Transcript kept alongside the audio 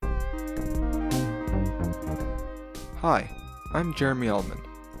Hi, I'm Jeremy Ullman,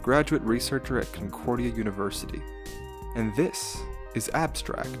 graduate researcher at Concordia University, and this is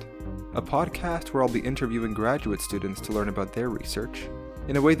Abstract, a podcast where I'll be interviewing graduate students to learn about their research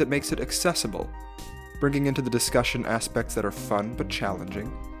in a way that makes it accessible, bringing into the discussion aspects that are fun but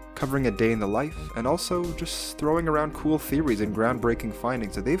challenging, covering a day in the life, and also just throwing around cool theories and groundbreaking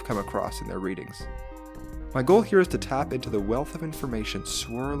findings that they've come across in their readings. My goal here is to tap into the wealth of information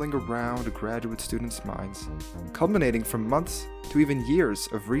swirling around graduate students' minds, culminating from months to even years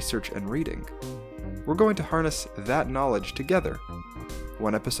of research and reading. We're going to harness that knowledge together,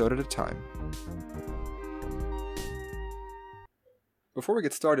 one episode at a time. Before we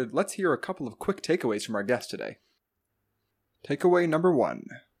get started, let's hear a couple of quick takeaways from our guest today. Takeaway number 1.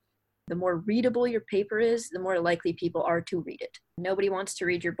 The more readable your paper is, the more likely people are to read it. Nobody wants to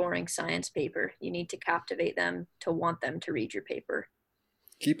read your boring science paper. You need to captivate them to want them to read your paper.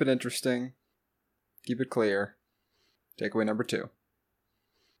 Keep it interesting. Keep it clear. Takeaway number 2.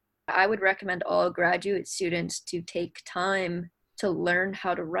 I would recommend all graduate students to take time to learn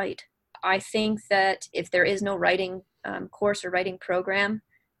how to write. I think that if there is no writing course or writing program,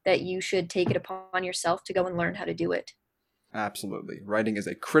 that you should take it upon yourself to go and learn how to do it. Absolutely. Writing is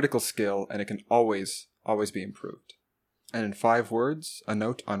a critical skill and it can always be improved. And in 5 words, a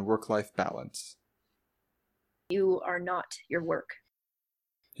note on work-life balance. You are not your work.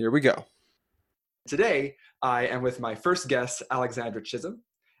 Here we go. Today, I am with my first guest, Alexandra Chisholm.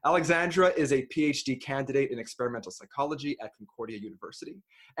 Alexandra is a PhD candidate in experimental psychology at Concordia University,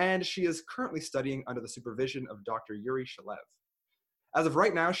 and she is currently studying under the supervision of Dr. Yuri Shalev. As of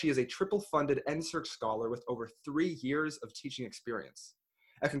right now, she is a triple-funded NSERC scholar with over 3 years of teaching experience.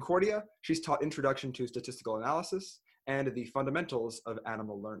 At Concordia, she's taught Introduction to Statistical Analysis and the Fundamentals of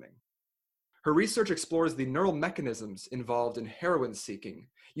Animal Learning. Her research explores the neural mechanisms involved in heroin seeking,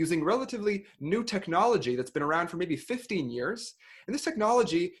 using relatively new technology that's been around for maybe 15 years. And this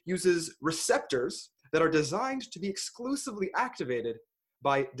technology uses receptors that are designed to be exclusively activated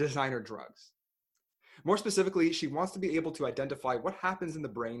by designer drugs. More specifically, she wants to be able to identify what happens in the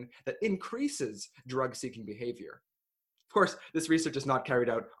brain that increases drug-seeking behavior. Of course, this research is not carried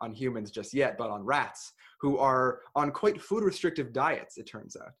out on humans just yet, but on rats, who are on quite food-restrictive diets, it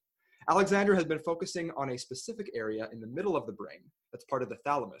turns out. Alexandra has been focusing on a specific area in the middle of the brain that's part of the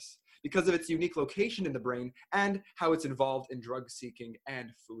thalamus because of its unique location in the brain and how it's involved in drug-seeking and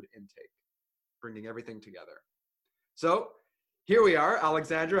food intake, bringing everything together. So here we are.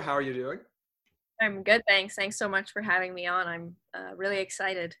 Alexandra, how are you doing? I'm good, thanks. Thanks so much for having me on. I'm really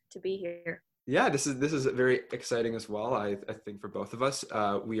excited to be here. Yeah, this is very exciting as well. I think for both of us,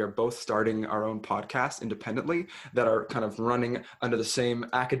 we are both starting our own podcast independently that are kind of running under the same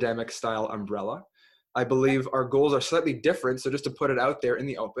academic style umbrella. I believe our goals are slightly different. So just to put it out there in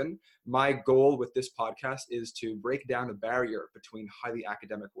the open, my goal with this podcast is to break down a barrier between highly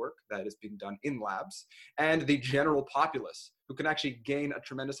academic work that is being done in labs and the general populace who can actually gain a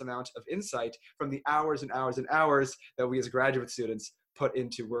tremendous amount of insight from the hours and hours and hours that we as graduate students put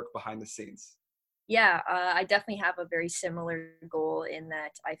into work behind the scenes. Yeah, I definitely have a very similar goal in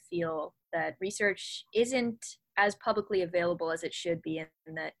that I feel that research isn't as publicly available as it should be,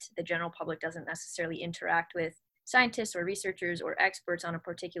 and that the general public doesn't necessarily interact with scientists or researchers or experts on a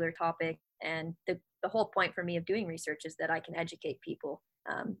particular topic. And the whole point for me of doing research is that I can educate people.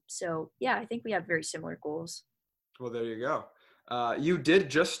 So yeah, I think we have very similar goals. Well, there you go. You did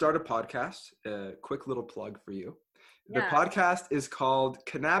just start a podcast. A quick little plug for you. The podcast is called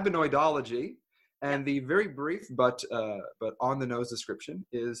Cannabinoidology. And the very brief but on-the-nose description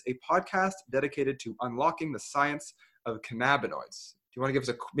is a podcast dedicated to unlocking the science of cannabinoids. Do you want to give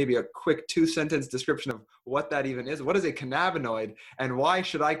us maybe a quick 2-sentence description of what that even is? What is a cannabinoid and why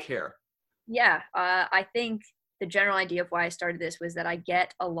should I care? Yeah, I think the general idea of why I started this was that I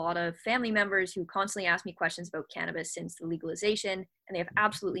get a lot of family members who constantly ask me questions about cannabis since the legalization, and they have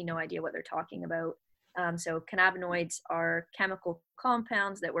absolutely no idea what they're talking about. So cannabinoids are chemical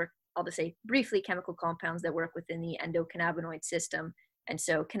compounds that work, I'll just say briefly, chemical compounds that work within the endocannabinoid system. And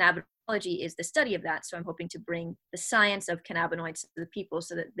so cannabinology is the study of that. So I'm hoping to bring the science of cannabinoids to the people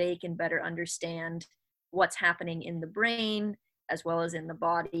so that they can better understand what's happening in the brain as well as in the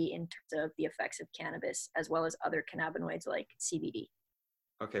body in terms of the effects of cannabis, as well as other cannabinoids like CBD.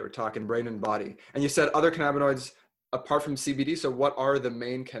 Okay, we're talking brain and body. And you said other cannabinoids apart from CBD. So what are the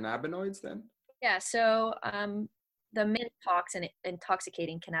main cannabinoids then? Yeah, so the main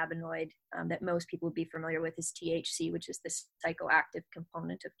intoxicating cannabinoid that most people would be familiar with is THC, which is the psychoactive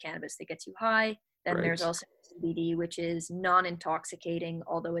component of cannabis that gets you high. Then there's also CBD, which is non-intoxicating,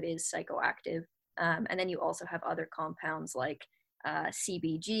 although it is psychoactive. And then you also have other compounds like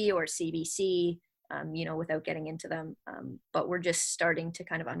CBG or CBC, without getting into them. But we're just starting to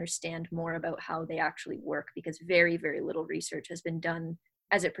kind of understand more about how they actually work, because very, very little research has been done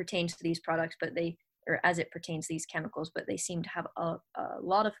as it pertains to these products, or as it pertains to these chemicals, but they seem to have a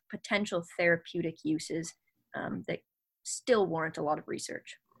lot of potential therapeutic uses that still warrant a lot of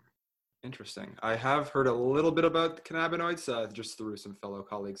research. Interesting. I have heard a little bit about cannabinoids just through some fellow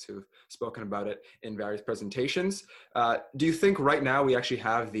colleagues who've spoken about it in various presentations. Do you think right now we actually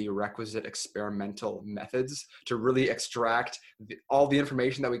have the requisite experimental methods to really extract all the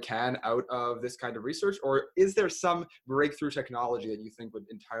information that we can out of this kind of research? Or is there some breakthrough technology that you think would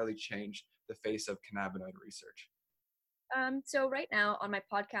entirely change the face of cannabinoid research? So right now on my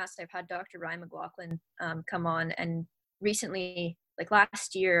podcast, I've had Dr. Ryan McLaughlin come on, and recently, like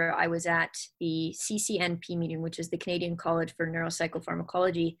last year, I was at the CCNP meeting, which is the Canadian College for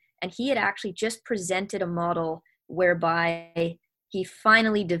Neuropsychopharmacology, and he had actually just presented a model whereby he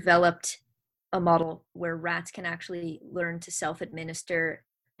finally developed a model where rats can actually learn to self-administer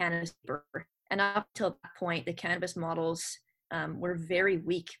cannabis. And up till that point, the cannabis models were very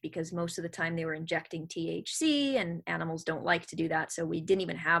weak, because most of the time they were injecting THC, and animals don't like to do that. So we didn't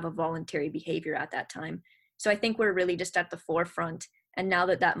even have a voluntary behavior at that time. So I think we're really just at the forefront. And now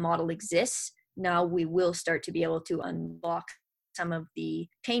that that model exists, now we will start to be able to unlock some of the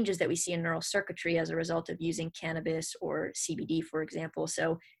changes that we see in neural circuitry as a result of using cannabis or CBD, for example.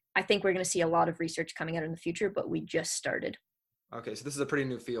 So I think we're going to see a lot of research coming out in the future, but we just started. Okay, so this is a pretty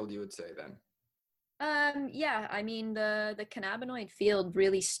new field, you would say then. Yeah, I mean, the cannabinoid field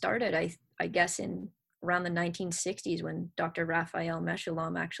really started, I guess, in around the 1960s, when Dr. Raphael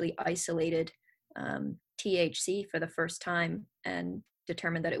Mechoulam actually isolated THC for the first time and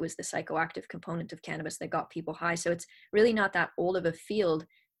determined that it was the psychoactive component of cannabis that got people high. So it's really not that old of a field,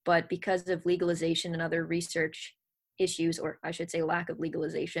 but because of legalization and other research issues, or I should say lack of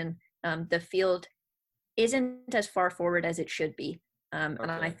legalization, the field isn't as far forward as it should be. And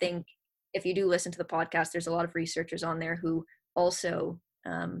I think if you do listen to the podcast, there's a lot of researchers on there who also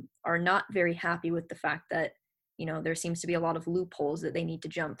are not very happy with the fact that, there seems to be a lot of loopholes that they need to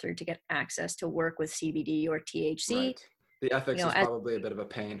jump through to get access to work with CBD or THC. Right. The ethics is probably a bit of a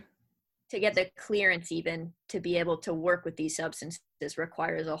pain. To get the clearance even to be able to work with these substances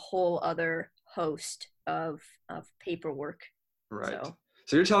requires a whole other host of paperwork. Right.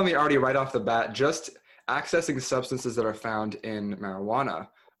 So you're telling me already right off the bat, just accessing substances that are found in marijuana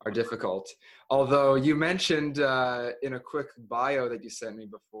are difficult. Although you mentioned in a quick bio that you sent me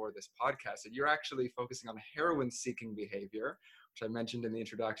before this podcast that you're actually focusing on heroin-seeking behavior, which I mentioned in the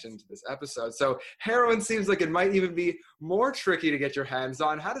introduction to this episode. So heroin seems like it might even be more tricky to get your hands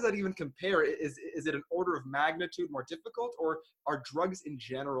on. How does that even compare? Is it an order of magnitude more difficult, or are drugs in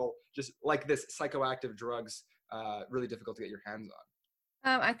general, just like this, psychoactive drugs, really difficult to get your hands on?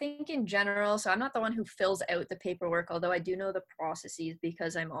 I think in general, so I'm not the one who fills out the paperwork, although I do know the processes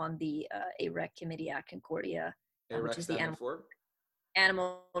because I'm on the AREC committee at Concordia, which is the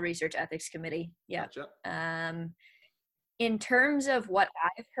Animal Research Ethics Committee. Yeah. Gotcha. In terms of what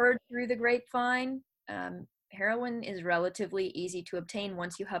I've heard through the grapevine, heroin is relatively easy to obtain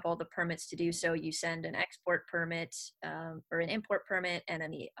once you have all the permits to do so. You send an export permit or an import permit, and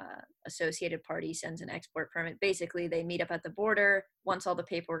then the associated party sends an export permit. Basically, they meet up at the border. Once all the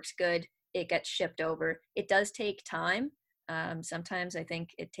paperwork's good, it gets shipped over. It does take time. Sometimes I think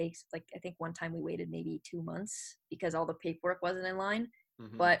it takes, I think one time we waited maybe 2 months because all the paperwork wasn't in line.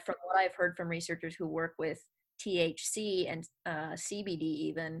 Mm-hmm. But from what I've heard from researchers who work with THC and CBD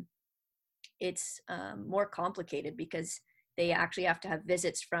even, it's more complicated because they actually have to have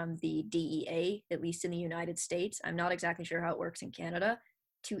visits from the DEA, at least in the United States. I'm not exactly sure how it works in Canada,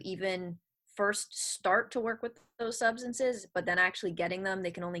 to even first start to work with those substances, but then actually getting them, they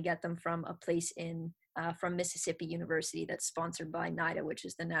can only get them from a place from Mississippi University that's sponsored by NIDA, which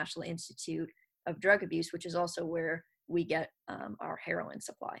is the National Institute of Drug Abuse, which is also where we get our heroin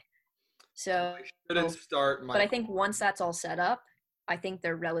supply. So, but I think once that's all set up, I think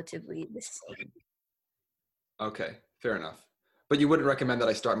they're relatively the same. Okay, fair enough. But you wouldn't recommend that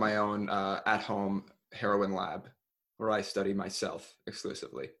I start my own at-home heroin lab where I study myself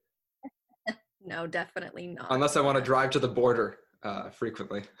exclusively? No, definitely not. Unless I want to drive to the border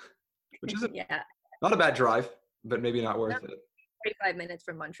frequently, which is not a bad drive, but maybe not worth it. 45 minutes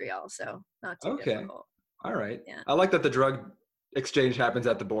from Montreal, so not too difficult. All right. Yeah. I like that the drug exchange happens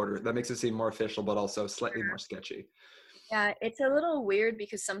at the border. That makes it seem more official, but also slightly more sketchy. Yeah, it's a little weird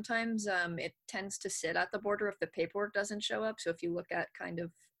because sometimes it tends to sit at the border if the paperwork doesn't show up. So if you look at kind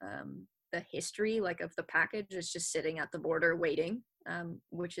of the history, of the package, it's just sitting at the border waiting,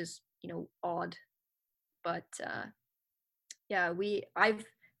 which is, odd. But yeah, I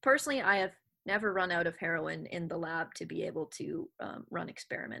have never run out of heroin in the lab to be able to run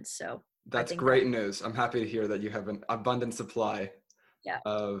experiments. So I That's think great news. I'm happy to hear that you have an abundant supply yeah,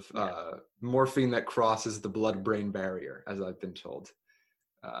 of yeah. morphine that crosses the blood-brain barrier, as I've been told.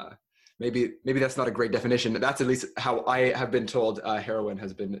 Maybe that's not a great definition. That's at least how I have been told heroin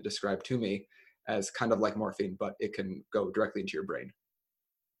has been described to me, as kind of like morphine, but it can go directly into your brain.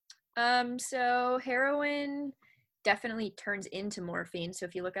 So heroin definitely turns into morphine. So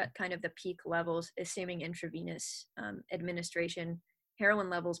if you look at kind of the peak levels, assuming intravenous administration, heroin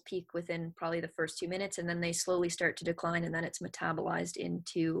levels peak within probably the first 2 minutes, and then they slowly start to decline, and then it's metabolized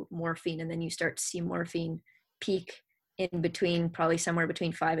into morphine, and then you start to see morphine peak in between, probably somewhere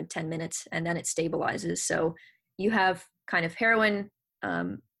between 5 and 10 minutes, and then it stabilizes. So you have kind of heroin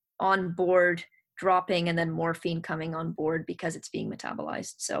on board dropping, and then morphine coming on board because it's being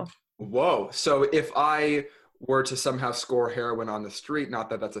metabolized. So Whoa. So if I were to somehow score heroin on the street,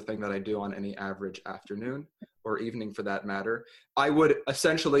 not that that's a thing that I do on any average afternoon or evening for that matter, I would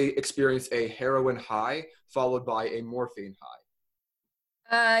essentially experience a heroin high followed by a morphine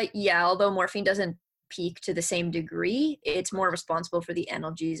high. Yeah, although morphine doesn't peak to the same degree, it's more responsible for the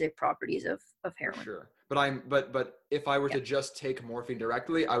analgesic properties of heroin. Sure. But if I were Yeah. to just take morphine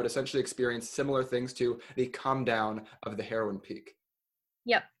directly, I would essentially experience similar things to the come down of the heroin peak.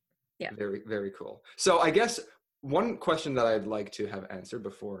 Yep. Yeah. Very, very cool. So I guess one question that I'd like to have answered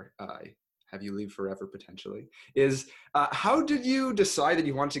before I have you leave forever potentially is how did you decide that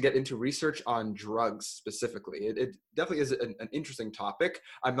you wanted to get into research on drugs specifically? It definitely is an interesting topic.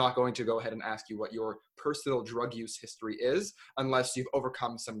 I'm not going to go ahead and ask you what your personal drug use history is unless you've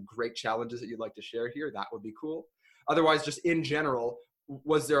overcome some great challenges that you'd like to share here. That would be cool. Otherwise, just in general,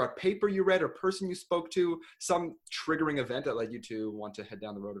 was there a paper you read or person you spoke to, some triggering event that led you to want to head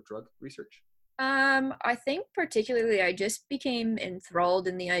down the road of drug research? I think particularly I just became enthralled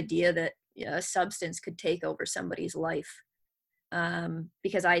in the idea that a substance could take over somebody's life,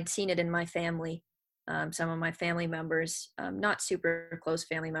 because I'd seen it in my family. Some of my family members, not super close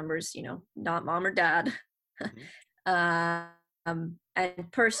family members, not mom or dad. Mhm.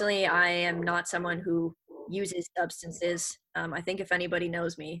 And personally, I am not someone who uses substances. I think if anybody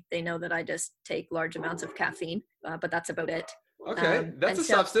knows me, they know that I just take large amounts of caffeine, but that's about it. Okay, that's And a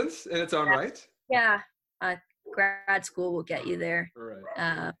so, substance in its own right. yeah, uh, grad school will get you there. Right.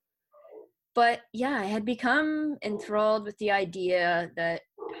 Uh, but yeah, I had become enthralled with the idea that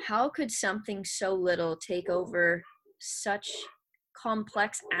how could something so little take over such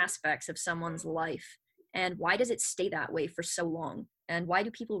complex aspects of someone's life? And why does it stay that way for so long? And why do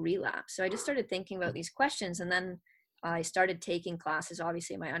people relapse? So I just started thinking about these questions. And then I started taking classes,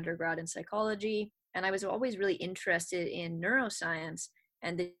 obviously, in my undergrad in psychology. And I was always really interested in neuroscience.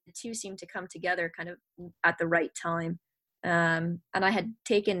 And the two seemed to come together kind of at the right time. And I had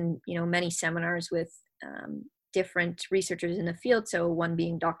taken, many seminars with different researchers in the field. So one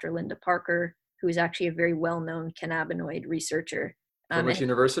being Dr. Linda Parker, who is actually a very well-known cannabinoid researcher. From which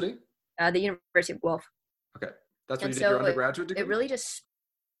university? The University of Guelph. Okay, that's where And you did your so undergraduate it degree? really just,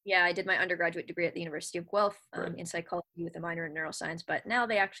 yeah, I did my undergraduate degree at the University of Guelph Right. in psychology with a minor in neuroscience. But now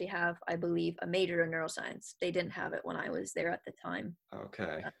they actually have, I believe, a major in neuroscience. They didn't have it when I was there at the time.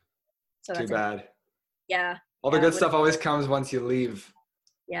 Okay, So too that's bad. yeah. All the Yeah, good stuff always comes once you leave.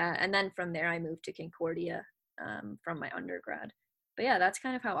 yeah, and then from there I moved to Concordia from my undergrad. But yeah, that's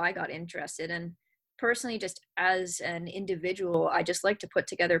kind of how I got interested. And personally, just as an individual, I just like to put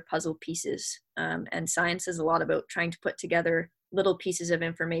together puzzle pieces. And science is a lot about trying to put together little pieces of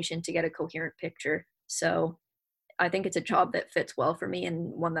information to get a coherent picture. So I think it's a job that fits well for me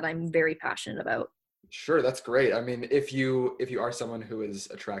and one that I'm very passionate about. Sure, that's great. I mean, if you are someone who is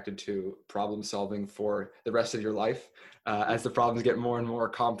attracted to problem solving for the rest of your life, as the problems get more and more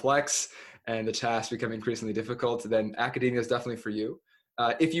complex and the tasks become increasingly difficult, then academia is definitely for you.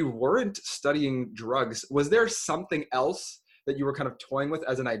 If you weren't studying drugs, was there something else that you were kind of toying with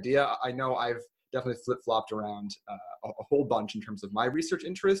as an idea? I know I've definitely flip-flopped around a whole bunch in terms of my research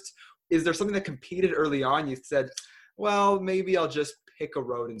interests. Is there something that competed early on? You said, well, maybe I'll just pick a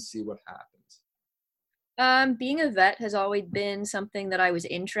road and see what happens. Being a vet has always been something that I was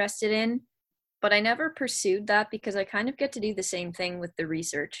interested in, but I never pursued that because I kind of get to do the same thing with the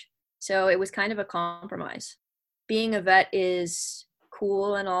research. So it was kind of a compromise. Being a vet is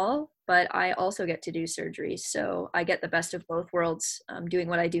cool and all, but I also get to do surgeries. So I get the best of both worlds doing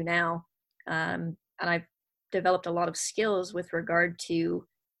what I do now. And I've developed a lot of skills with regard to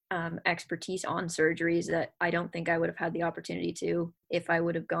expertise on surgeries that I don't think I would have had the opportunity to if I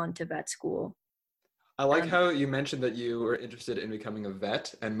would have gone to vet school. I like Um, how you mentioned that you were interested in becoming a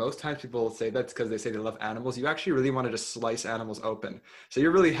vet, and most times people say that's because they say they love animals. You actually really want to just slice animals open. So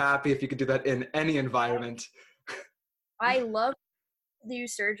you're really happy if you could do that in any environment. I love to do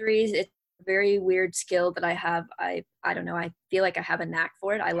surgeries. It's a very weird skill that I have. I don't know. I feel like I have a knack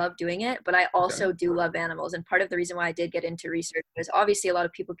for it. I love doing it, but I Okay. also do love animals. And part of the reason why I did get into research was obviously a lot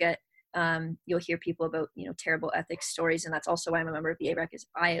of people get you'll hear people about terrible ethics stories, and that's also why I'm a member of the AREC. Is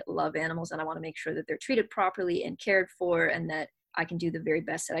I love animals and I want to make sure that they're treated properly and cared for, and that I can do the very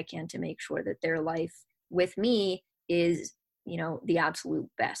best that I can to make sure that their life with me is the absolute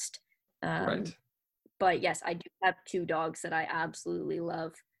best. Um, Right. but yes, I do have two dogs that I absolutely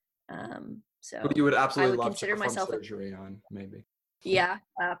love. Who So you would I absolutely would love to consider perform myself a surgery on, maybe. yeah,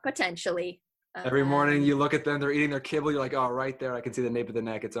 potentially. Every morning Um, you look at them, they're eating their kibble. You're like, oh, right there, I can see the nape of the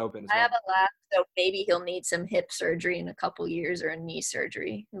neck. It's open as I have well. a lab, so maybe he'll need some hip surgery in a couple years or a knee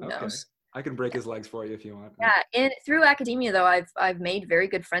surgery. Who Okay. knows? I can break his legs for you if you want. Yeah, and through academia though, I've made very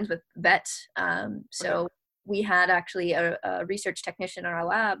good friends with vets. Okay. So we had actually a research technician in our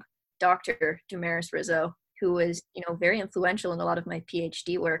lab, Dr. Damaris Rizzo, who was very influential in a lot of my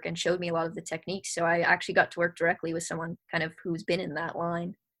PhD work and showed me a lot of the techniques. So I actually got to work directly with someone kind of who's been in that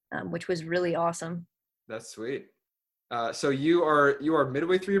line, which was really awesome. That's sweet. So you are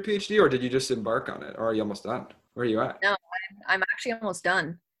midway through your PhD, or did you just embark on it, or are you almost done? Where are you at? No, I'm actually almost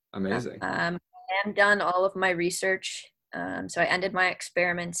done. Amazing. I am done all of my research. So I ended my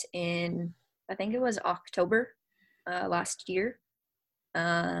experiments in, I think it was October last year.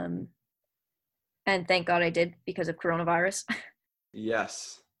 Um, and thank God I did because of coronavirus.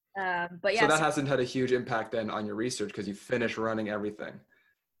 Yes. But So that yes, hasn't had a huge impact then on your research because you finished running everything.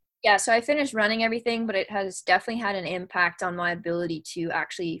 yeah, so I finished running everything, but it has definitely had an impact on my ability to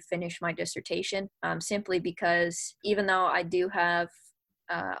actually finish my dissertation, simply because even though I do have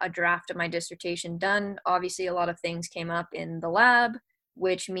a draft of my dissertation done, obviously a lot of things came up in the lab,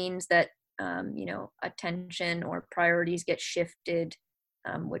 which means that, attention or priorities get shifted,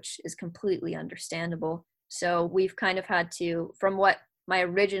 which is completely understandable. So we've kind of had to, from what my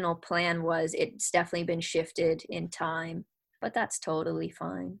original plan was, it's definitely been shifted in time, but that's totally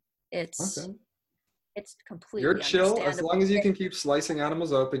fine. It's Okay. it's You're completely chill as understandable. long as you can keep slicing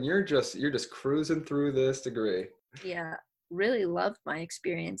animals open. You're just cruising through this degree. Yeah, really loved my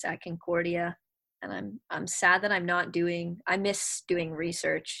experience at Concordia, and I'm sad that I miss doing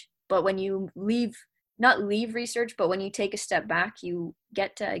research. But when you leave, not leave research, but when you take a step back, you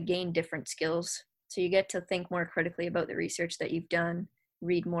get to gain different skills. So you get to think more critically about the research that you've done,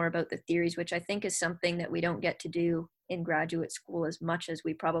 read more about the theories, which I think is something that we don't get to do in graduate school as much as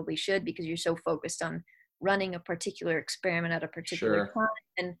we probably should, because you're so focused on running a particular experiment at a particular Sure. time,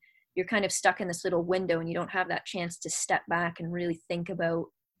 and you're kind of stuck in this little window and you don't have that chance to step back and really think about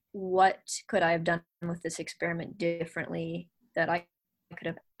what could I have done with this experiment differently, that I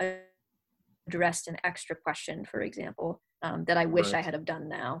could have addressed an extra question, for example, that I wish I Right. had have done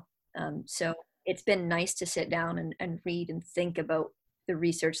now. So it's been nice to sit down and read and think about the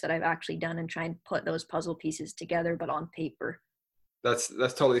research that I've actually done and try and put those puzzle pieces together, but on paper. That's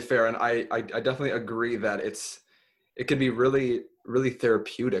totally fair, and I definitely agree that it can be really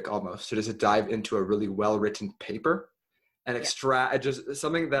therapeutic almost to just dive into a really well written paper and Yeah. extract just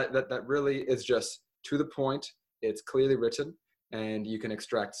something that really is just to the point. It's clearly written, and you can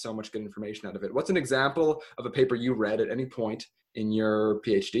extract so much good information out of it. What's an example of a paper you read at any point in your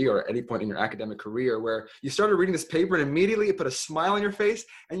PhD or at any point in your academic career where you started reading this paper and immediately it put a smile on your face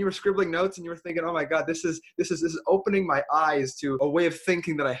and you were scribbling notes and you were thinking, oh my God, this is opening my eyes to a way of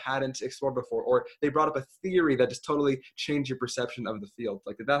thinking that I hadn't explored before, or they brought up a theory that just totally changed your perception of the field.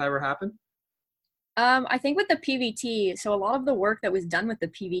 Like, did that ever happen? I think with the PVT, so a lot of the work that was done with the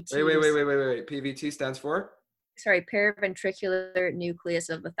Wait, wait, wait, PVTs, wait, wait, wait. PVT stands for? sorry, paraventricular nucleus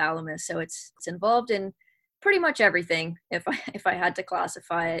of the thalamus. So it's involved in pretty much everything. If I had to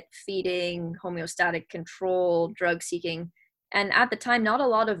classify it, feeding, homeostatic control, drug seeking. And at the time, not a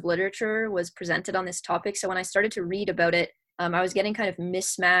lot of literature was presented on this topic. So when I started to read about it, I was getting kind of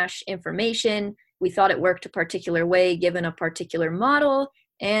mishmash information. We thought it worked a particular way given a particular model,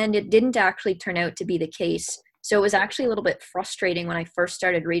 and it didn't actually turn out to be the case. So it was actually a little bit frustrating when I first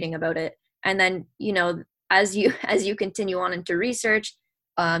started reading about it. And then, as you continue on into research,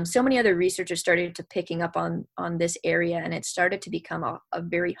 so many other researchers started to picking up on this area, and it started to become a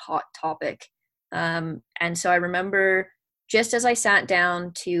very hot topic. And so I remember, just as I sat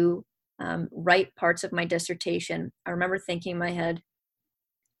down to write parts of my dissertation, I remember thinking in my head,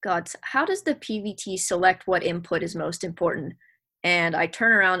 God, how does the PVT select what input is most important? And I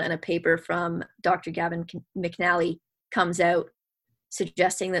turn around and a paper from Dr. Gavin McNally comes out,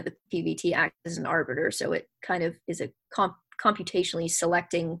 suggesting that the PVT acts as an arbiter. So it kind of is a computationally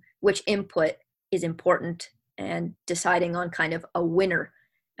selecting which input is important and deciding on kind of a winner.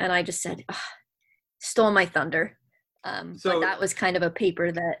 And I just said, stole my thunder. But that was kind of a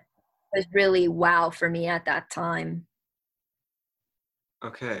paper that was really wow for me at that time.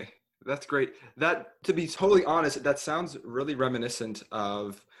 Okay, that's great. That, to be totally honest, that sounds really reminiscent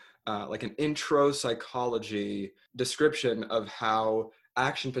of like an intro psychology description of how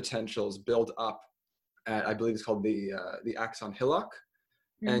action potentials build up at, I believe it's called the axon hillock.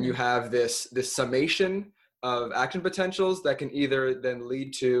 And you have this summation of action potentials that can either then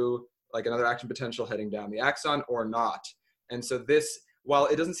lead to like another action potential heading down the axon or not. And so this, while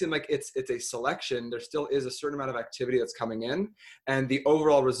it doesn't seem like it's a selection, there still is a certain amount of activity that's coming in, and the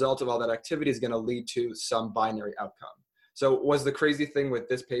overall result of all that activity is going to lead to some binary outcome. So was the crazy thing with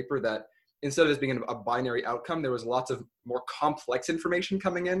this paper that instead of this being a binary outcome, there was lots of more complex information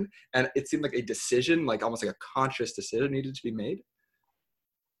coming in, and it seemed like a decision, like almost like a conscious decision needed to be made?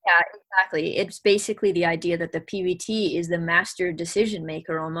 Yeah, exactly. It's basically the idea that the PVT is the master decision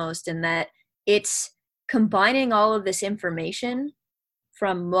maker almost, and that it's combining all of this information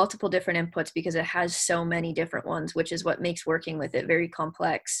from multiple different inputs because it has so many different ones, which is what makes working with it very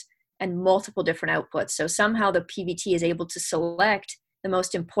complex, and multiple different outputs. So somehow the PVT is able to select the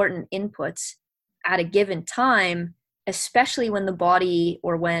most important inputs at a given time, especially when the body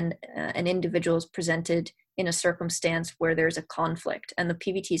or when an individual is presented in a circumstance where there's a conflict, and the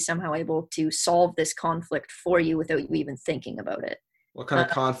PVT is somehow able to solve this conflict for you without you even thinking about it. What kind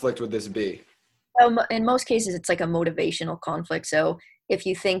of conflict would this be? In most cases, it's like a motivational conflict. So if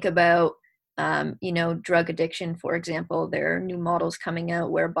you think about, drug addiction, for example, there are new models coming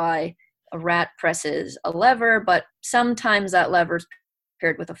out whereby a rat presses a lever, but sometimes that lever is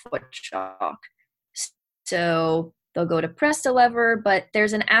paired with a foot shock. So they'll go to press the lever, but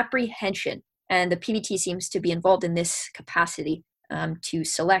there's an apprehension. And the PVT seems to be involved in this capacity to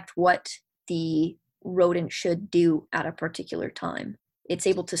select what the rodent should do at a particular time. It's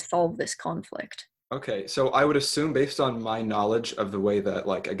able to solve this conflict. Okay, so I would assume, based on my knowledge of the way that,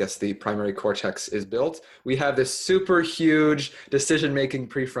 like, I guess the primary cortex is built, we have this super huge decision-making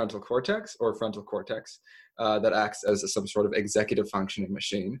prefrontal cortex or frontal cortex that acts as some sort of executive functioning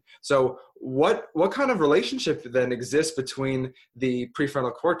machine. So what kind of relationship then exists between the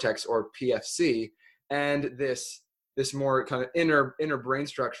prefrontal cortex, or PFC, and this more kind of inner brain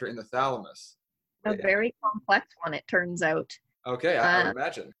structure in the thalamus? A very complex one, it turns out. Okay, I would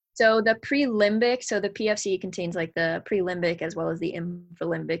imagine. So the prelimbic, so the PFC contains like the prelimbic as well as the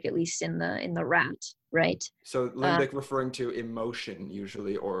infralimbic, at least in the rat, right? So limbic referring to emotion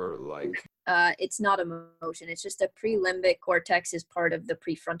usually, or like? It's not emotion. It's just the prelimbic cortex is part of the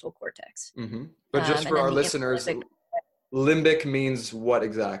prefrontal cortex. Mm-hmm. But just for our listeners, limbic means what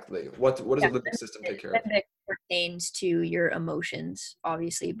exactly? What does the limbic system take care of? Limbic pertains to your emotions,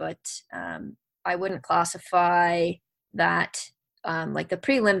 obviously, but I wouldn't classify that. Like the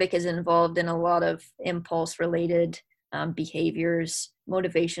prelimbic is involved in a lot of impulse-related behaviors,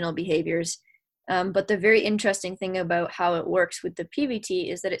 motivational behaviors. But the very interesting thing about how it works with the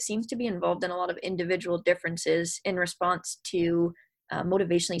PVT is that it seems to be involved in a lot of individual differences in response to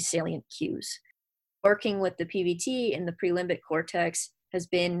motivationally salient cues. Working with the PVT in the prelimbic cortex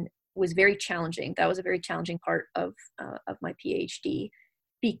was very challenging. That was a very challenging part of my PhD,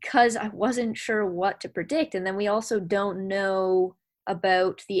 because I wasn't sure what to predict. And then we also don't know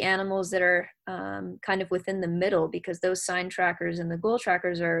about the animals that are kind of within the middle, because those sign trackers and the goal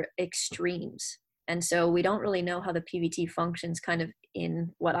trackers are extremes. And so we don't really know how the PVT functions kind of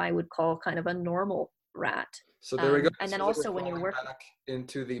in what I would call kind of a normal rat. So there we go. And then so also when you're working back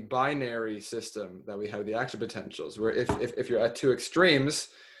into the binary system that we have, the action potentials, where if you're at two extremes,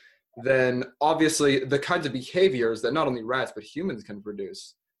 then obviously the kinds of behaviors that not only rats but humans can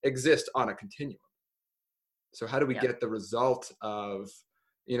produce exist on a continuum. So how do we get the result of,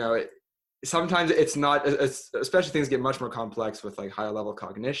 sometimes it's not, especially things get much more complex with like higher level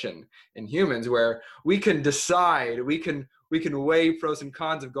cognition in humans, where we can decide, we can weigh pros and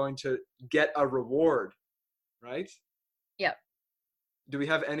cons of going to get a reward, right? Yeah. Do we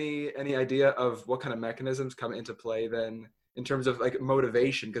have any idea of what kind of mechanisms come into play then in terms of like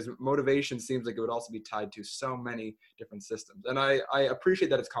motivation? Because motivation seems like it would also be tied to so many different systems. And I appreciate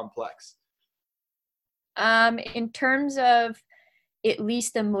that it's complex. In terms of at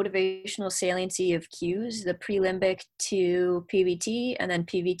least the motivational saliency of cues, the prelimbic to PVT and then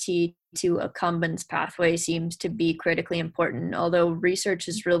PVT to accumbens pathway seems to be critically important, although research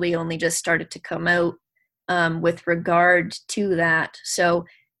has really only just started to come out with regard to that. So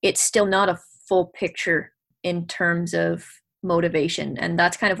it's still not a full picture in terms of motivation. And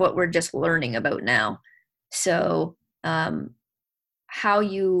that's kind of what we're just learning about now. So how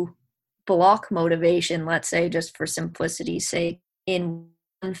you block motivation, let's say, just for simplicity's sake, in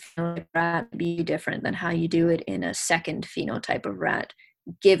one phenotype of rat be different than how you do it in a second phenotype of rat,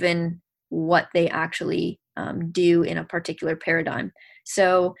 given what they actually do in a particular paradigm.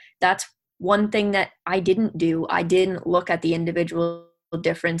 So that's one thing that I didn't do. I didn't look at the individual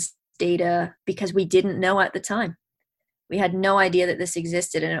difference data because we didn't know at the time. We had no idea that this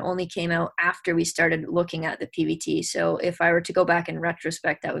existed, and it only came out after we started looking at the PVT. So if I were to go back in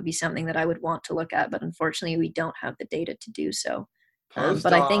retrospect, that would be something that I would want to look at, but unfortunately we don't have the data to do so.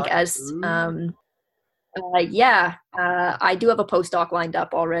 But I think I do have a postdoc lined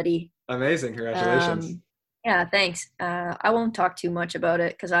up already. Amazing. Congratulations. Yeah, thanks. I won't talk too much about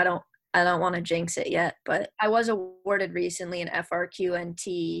it because I don't want to jinx it yet, but I was awarded recently an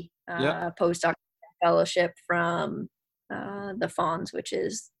FRQNT postdoc fellowship from the FONS, which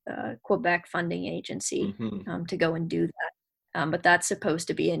is Quebec funding agency, to go and do that. But that's supposed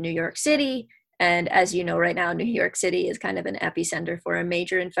to be in New York City. And as you know, right now, New York City is kind of an epicenter for a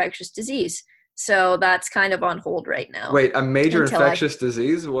major infectious disease. So that's kind of on hold right now. Wait, a major infectious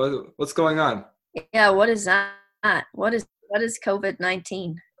disease? What's going on? Yeah, what is that? What is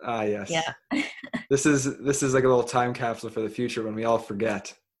COVID-19? Ah, yes. Yeah. This is like a little time capsule for the future when we all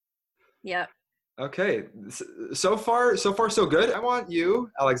forget. Yeah. Okay. So far so good. I want you,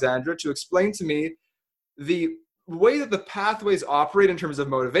 Alexandra, to explain to me the way that the pathways operate in terms of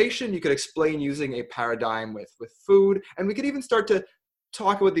motivation. You could explain using a paradigm with food, and we could even start to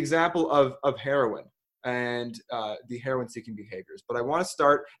talk about the example of heroin and the heroin-seeking behaviors. But I want to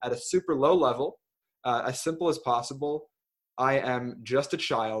start at a super low level, as simple as possible. I am just a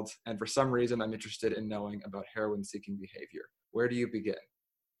child, and for some reason, I'm interested in knowing about heroin-seeking behavior. Where do you begin?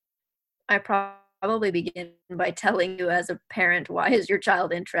 I probably begin by telling you as a parent, why is your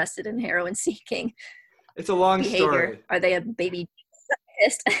child interested in heroin-seeking? It's a long behavior? Story. Are they a baby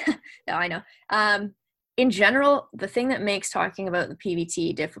scientist? No, I know. In general, the thing that makes talking about the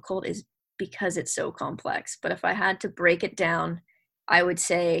PVT difficult is because it's so complex. But if I had to break it down, I would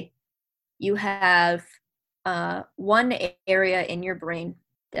say you have one area in your brain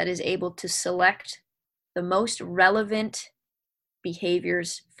that is able to select the most relevant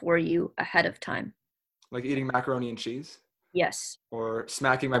behaviors for you ahead of time. Like eating macaroni and cheese? Yes. Or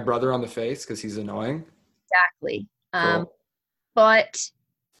smacking my brother on the face because he's annoying? Exactly. Cool. But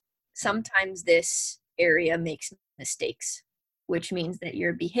sometimes this area makes mistakes, which means that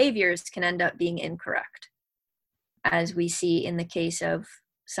your behaviors can end up being incorrect. As we see in the case of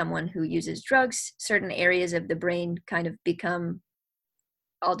someone who uses drugs, certain areas of the brain kind of become,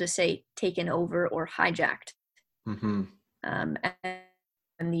 I'll just say, taken over or hijacked. Mm-hmm.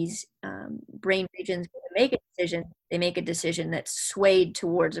 And these brain regions, when they make a decision that's swayed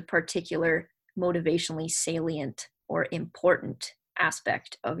towards a particular motivationally salient or important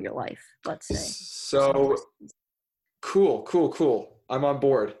aspect of your life, let's say. So cool. I'm on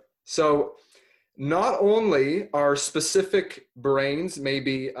board. So not only are specific brains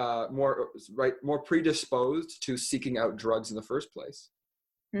maybe more predisposed to seeking out drugs in the first place,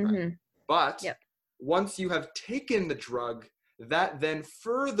 right? But once you have taken the drug, that then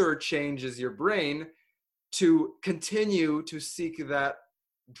further changes your brain to continue to seek that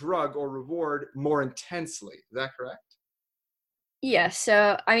drug or reward more intensely. Is that correct? Yeah,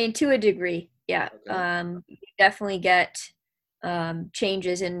 so I mean, to a degree, yeah. Okay. You definitely get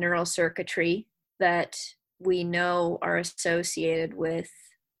changes in neural circuitry that we know are associated with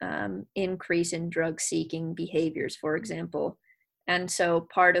increase in drug-seeking behaviors, for example. And so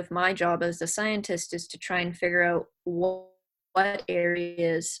part of my job as a scientist is to try and figure out what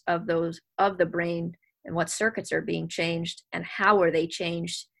areas of the brain and what circuits are being changed and how are they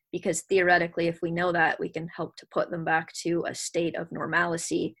changed, because theoretically, if we know that, we can help to put them back to a state of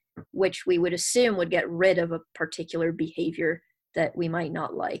normalcy, which we would assume would get rid of a particular behavior that we might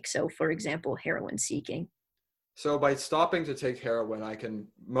not like. So for example, heroin seeking. So by stopping to take heroin, I can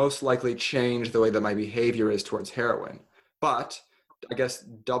most likely change the way that my behavior is towards heroin. But I guess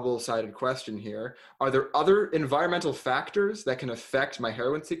double-sided question here. Are there other environmental factors that can affect my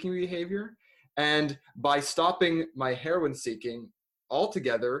heroin-seeking behavior? And by stopping my heroin-seeking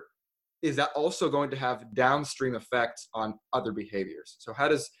altogether, is that also going to have downstream effects on other behaviors? So how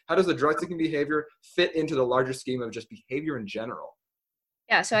does the drug-seeking behavior fit into the larger scheme of just behavior in general?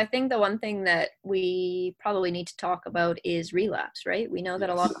 Yeah, so I think the one thing that we probably need to talk about is relapse, right? We know that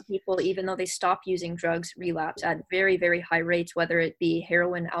a lot of people, even though they stop using drugs, relapse at very, very high rates, whether it be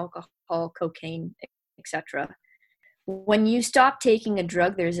heroin, alcohol, cocaine, etc. when you stop taking a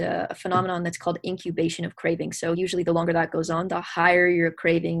drug, there's a phenomenon that's called incubation of craving. So usually the longer that goes on, the higher your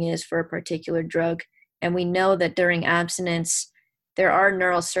craving is for a particular drug. And we know that during abstinence, there are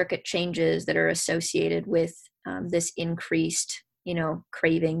neural circuit changes that are associated with this increased,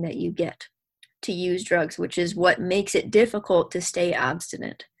 craving that you get to use drugs, which is what makes it difficult to stay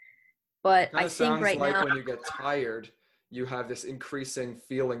abstinent. But I think right now, when you get tired, you have this increasing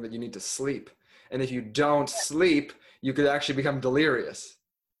feeling that you need to sleep. And if you don't sleep, you could actually become delirious.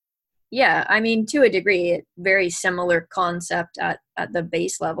 Yeah, I mean, to a degree, very similar concept at the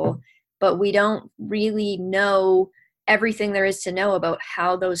base level, but we don't really know everything there is to know about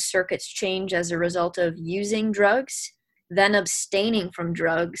how those circuits change as a result of using drugs, then abstaining from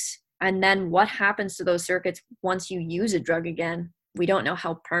drugs, and then what happens to those circuits once you use a drug again. We don't know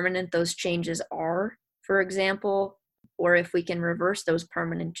how permanent those changes are, for example, or if we can reverse those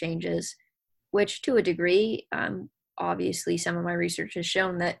permanent changes, which to a degree, obviously some of my research has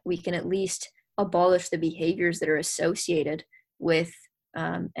shown that we can at least abolish the behaviors that are associated with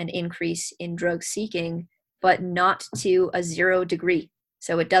an increase in drug seeking, but not to a 0 degree.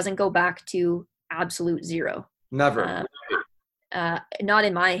 So it doesn't go back to absolute zero. Never. Not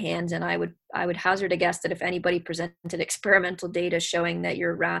in my hands, and I would hazard a guess that if anybody presented experimental data showing that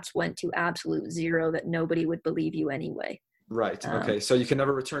your rats went to absolute 0, that nobody would believe you anyway. Right. Okay. So you can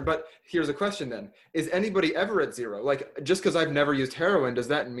never return. But here's a question then. Is anybody ever at 0? Like, just because I've never used heroin, does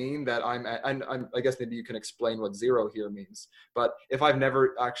that mean that I guess maybe you can explain what 0 here means. But if I've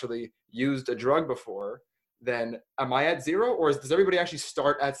never actually used a drug before, then am I at 0? Or does everybody actually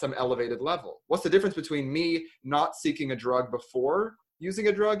start at some elevated level? What's the difference between me not seeking a drug before using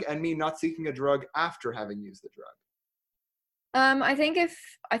a drug and me not seeking a drug after having used the drug? I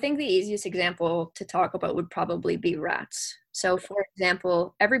think the easiest example to talk about would probably be rats. So, for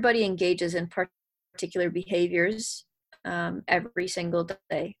example, everybody engages in particular behaviors every single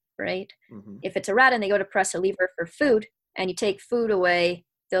day, right? Mm-hmm. If it's a rat and they go to press a lever for food and you take food away,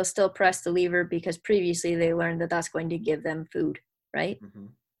 they'll still press the lever because previously they learned that that's going to give them food, right? Mm-hmm.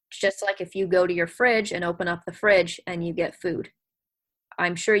 It's just like if you go to your fridge and open up the fridge and you get food.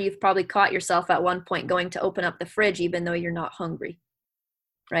 I'm sure you've probably caught yourself at one point going to open up the fridge even though you're not hungry,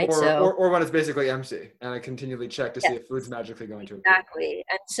 right? Or when it's basically empty and I continually check to see if food's magically going to appear. Exactly.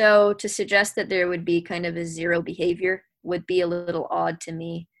 And so to suggest that there would be kind of a 0 behavior would be a little odd to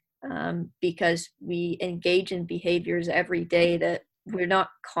me, because we engage in behaviors every day that we're not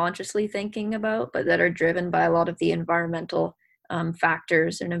consciously thinking about, but that are driven by a lot of the environmental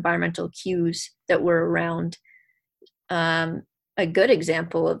factors and environmental cues that were around. A good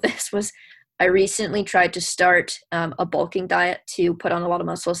example of this was I recently tried to start a bulking diet to put on a lot of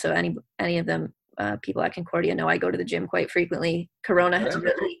muscle. So any of them people at Concordia know I go to the gym quite frequently. Corona has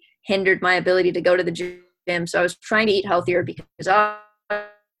really hindered my ability to go to the gym. So I was trying to eat healthier because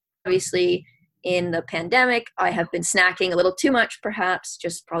obviously in the pandemic, I have been snacking a little too much, perhaps,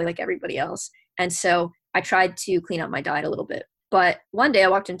 just probably like everybody else. And so I tried to clean up my diet a little bit. But one day I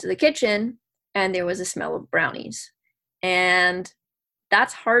walked into the kitchen and there was a smell of brownies. And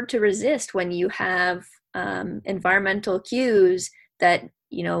that's hard to resist when you have environmental cues that,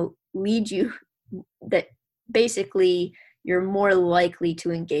 lead you, that basically you're more likely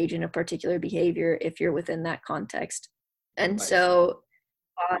to engage in a particular behavior if you're within that context. And so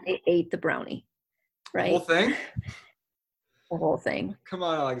I ate the brownie, right? The whole thing? The whole thing. Come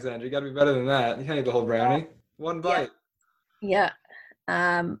on, Alexandra. You got to be better than that. You can't eat the whole brownie. One bite. Yeah.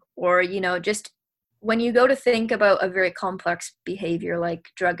 Or, just when you go to think about a very complex behavior like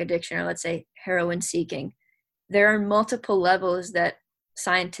drug addiction or let's say heroin seeking, there are multiple levels that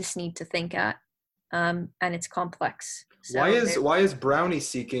scientists need to think at, and it's complex. So why is brownie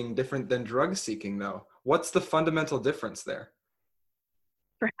seeking different than drug seeking though? What's the fundamental difference there?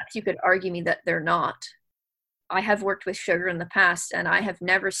 Perhaps you could argue me that they're not. I have worked with sugar in the past and I have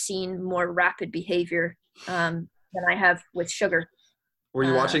never seen more rapid behavior than I have with sugar. Were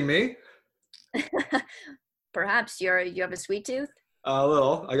you watching me? Perhaps you have a sweet tooth? A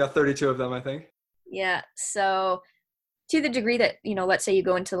little. I got 32 of them, I think. Yeah. So to the degree that, let's say you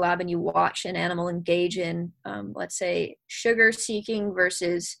go into the lab and you watch an animal engage in, let's say, sugar seeking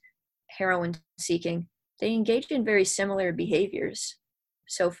versus heroin seeking, they engage in very similar behaviors.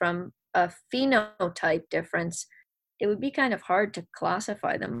 So from a phenotype difference, it would be kind of hard to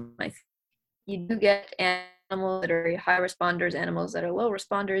classify them. You do get animals that are high responders, animals that are low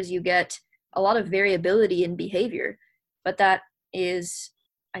responders. You get a lot of variability in behavior, but that is,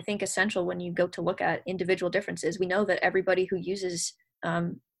 I think, essential when you go to look at individual differences. We know that everybody who uses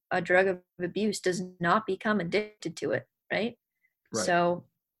a drug of abuse does not become addicted to it, right? So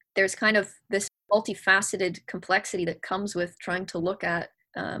there's kind of this multifaceted complexity that comes with trying to look at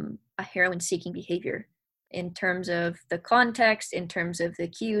a heroin seeking behavior in terms of the context, in terms of the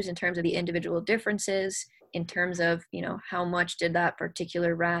cues, in terms of the individual differences, in terms of, how much did that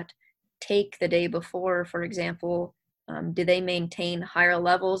particular rat take the day before, for example. Do they maintain higher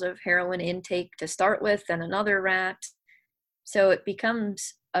levels of heroin intake to start with than another rat? So it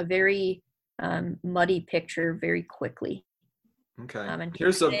becomes a very muddy picture very quickly. Okay. And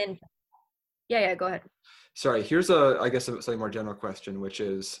Here's a yeah, go ahead. Sorry, here's I guess a slightly more general question, which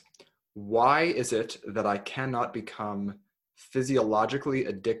is, why is it that I cannot become physiologically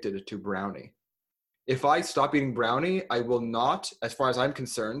addicted to brownie? If I stop eating brownie, I will not, as far as I'm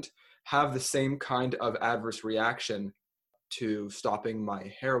concerned, have the same kind of adverse reaction to stopping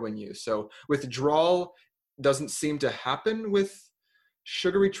my heroin use. So withdrawal doesn't seem to happen with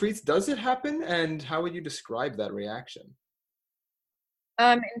sugary treats. Does it happen? And how would you describe that reaction?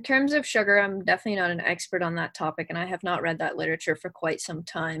 In terms of sugar, I'm definitely not an expert on that topic, and I have not read that literature for quite some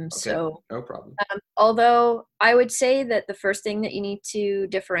time. Okay, So, no problem. although I would say that the first thing that you need to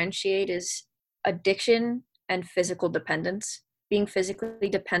differentiate is addiction and physical dependence. Being physically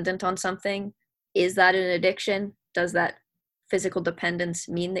dependent on something, is that an addiction? Does that physical dependence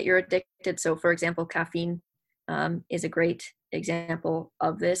mean that you're addicted? So, for example, caffeine is a great example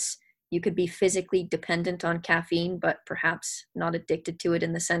of this. You could be physically dependent on caffeine, but perhaps not addicted to it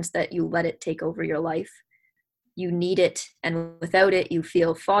in the sense that you let it take over your life. You need it, and without it, you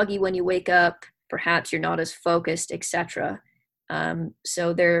feel foggy when you wake up. Perhaps you're not as focused, etc.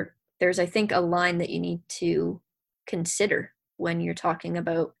 So there's, I think, a line that you need to consider when you're talking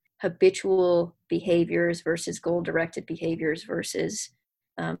about habitual behaviors versus goal-directed behaviors versus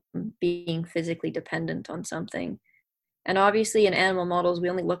being physically dependent on something. And obviously in animal models, we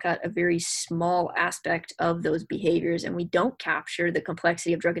only look at a very small aspect of those behaviors, and we don't capture the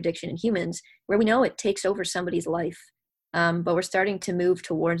complexity of drug addiction in humans, where we know it takes over somebody's life. But we're starting to move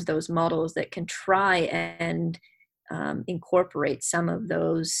towards those models that can try and incorporate some of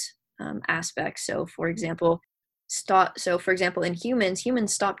those aspects. So for example, in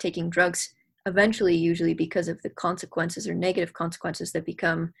humans stop taking drugs eventually, usually because of the consequences or negative consequences that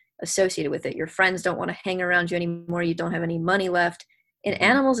become associated with it. Your friends don't want to hang around you anymore. You don't have any money left. In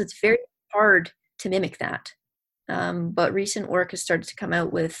animals, it's very hard to mimic that. But recent work has started to come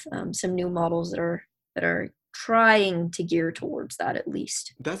out with some new models that are trying to gear towards that, at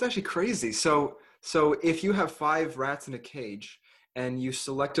least. That's actually crazy. So if you have 5 rats in a cage and you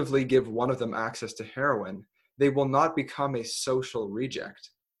selectively give one of them access to heroin, they will not become a social reject.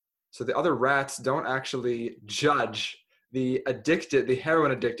 So the other rats don't actually judge the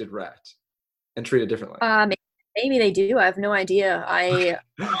heroin addicted rat and treat it differently. Maybe they do. I have no idea.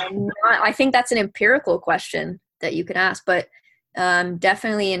 I think that's an empirical question that you could ask, but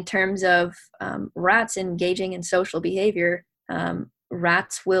definitely in terms of rats engaging in social behavior,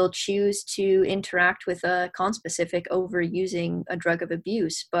 rats will choose to interact with a conspecific over using a drug of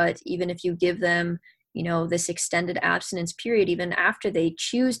abuse. But even if you give them, this extended abstinence period, even after they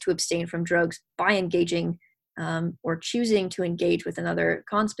choose to abstain from drugs by engaging or choosing to engage with another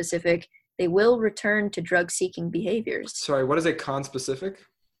conspecific, they will return to drug-seeking behaviors. Sorry, what is a conspecific?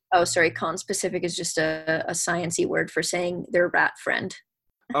 Oh, sorry, conspecific is just a sciencey word for saying their rat friend.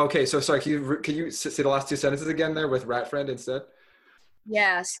 Okay, so sorry, can you say the last 2 sentences again there with rat friend instead?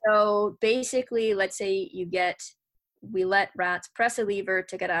 Yeah, so basically, let's say we let rats press a lever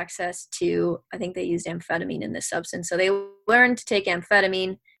to get access to, I think they used amphetamine in this substance. So they learned to take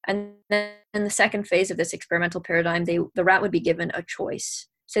amphetamine. And then in the second phase of this experimental paradigm, the rat would be given a choice.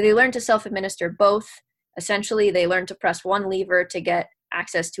 So they learned to self-administer both. Essentially, they learned to press one lever to get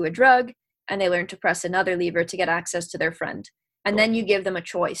access to a drug, and they learned to press another lever to get access to their friend. And then you give them a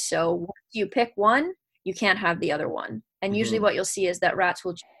choice. So once you pick one, you can't have the other one. And usually what you'll see is that rats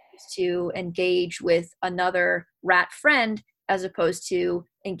will choose to engage with another rat friend as opposed to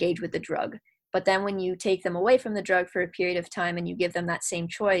engage with the drug. But then when you take them away from the drug for a period of time and you give them that same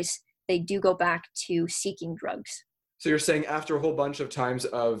choice, they do go back to seeking drugs. So you're saying after a whole bunch of times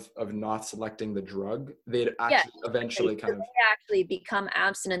of not selecting the drug, they'd actually eventually they actually become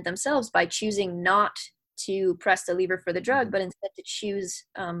abstinent themselves by choosing not to press the lever for the drug, but instead to choose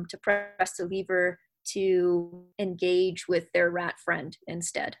to press the lever to engage with their rat friend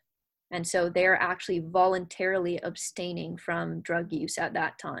instead. And so they're actually voluntarily abstaining from drug use at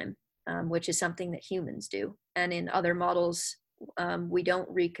that time, which is something that humans do. And in other models, we don't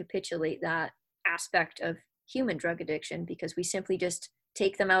recapitulate that aspect of human drug addiction because we simply just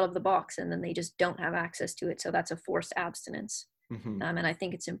take them out of the box and then they just don't have access to it. So that's a forced abstinence. And I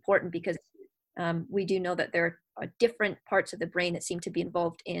think it's important because we do know that there are different parts of the brain that seem to be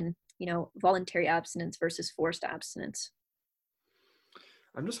involved in voluntary abstinence versus forced abstinence.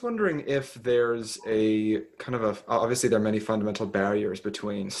 I'm just wondering if there's a kind of obviously there are many fundamental barriers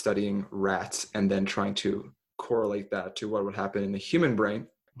between studying rats and then trying to correlate that to what would happen in the human brain.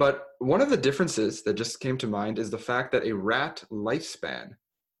 But one of the differences that just came to mind is the fact that a rat lifespan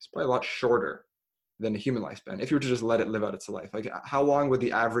is probably a lot shorter than a human lifespan. If you were to just let it live out its life, like how long would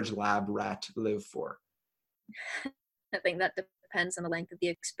the average lab rat live for? I think that depends on the length of the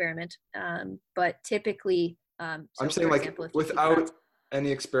experiment. But typically, I'm saying like example, without any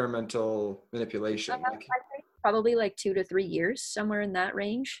experimental manipulation. I think probably like 2 to 3 years, somewhere in that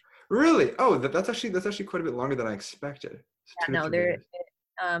range. Really? Oh, that's actually quite a bit longer than I expected. Yeah, no,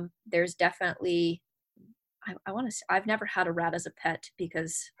 there's definitely. I want to. I've never had a rat as a pet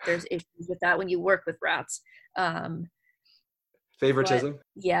because there's issues with that when you work with rats. Favoritism.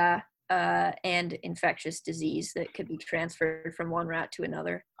 Yeah, and infectious disease that could be transferred from one rat to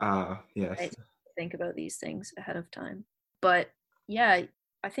another. Yes. Right? Think about these things ahead of time. But yeah,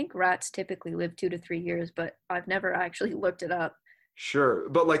 I think rats typically live 2 to 3 years, but I've never actually looked it up. Sure.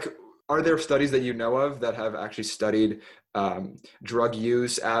 But like, are there studies that you know of that have actually studied drug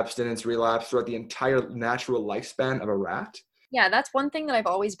use, abstinence, relapse throughout the entire natural lifespan of a rat? Yeah, that's one thing that I've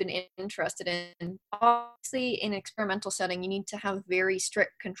always been interested in. Obviously, in an experimental setting, you need to have very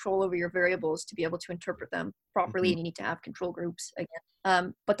strict control over your variables to be able to interpret them properly, and you need to have control groups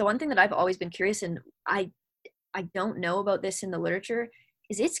again. But the one thing that I've always been curious in, I don't know about this in the literature,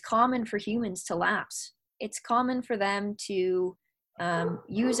 is it's common for humans to lapse. It's common for them to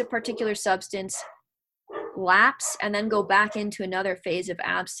use a particular substance, lapse, and then go back into another phase of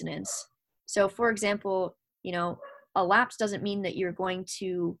abstinence. So, for example, a lapse doesn't mean that you're going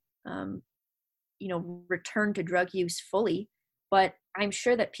to, return to drug use fully, but I'm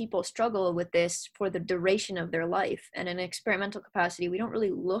sure that people struggle with this for the duration of their life. And in an experimental capacity, we don't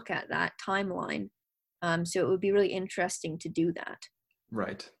really look at that timeline. So it would be really interesting to do that.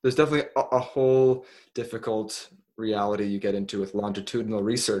 Right. There's definitely a whole difficult reality you get into with longitudinal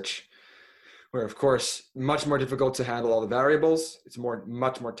research, where, of course, much more difficult to handle all the variables. It's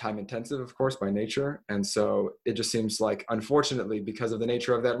much more time intensive, of course, by nature. And so it just seems like, unfortunately, because of the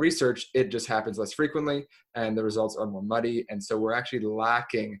nature of that research, it just happens less frequently and the results are more muddy. And so we're actually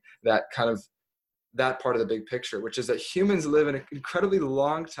lacking that part of the big picture, which is that humans live an incredibly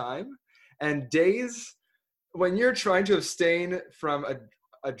long time, and days when you're trying to abstain from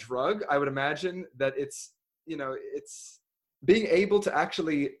a drug, I would imagine that it's being able to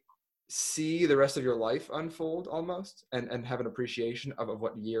actually see the rest of your life unfold almost and have an appreciation of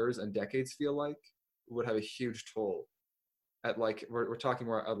what years and decades feel like would have a huge toll at, like, we're talking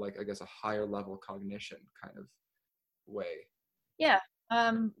more of, like, I guess, a higher level cognition kind of way. Yeah,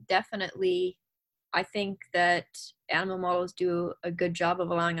 definitely. I think that animal models do a good job of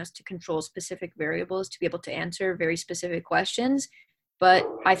allowing us to control specific variables to be able to answer very specific questions. But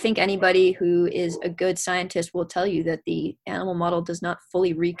I think anybody who is a good scientist will tell you that the animal model does not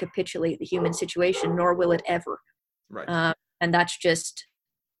fully recapitulate the human situation, nor will it ever. Right. And that's just,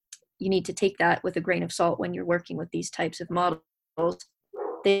 you need to take that with a grain of salt when you're working with these types of models.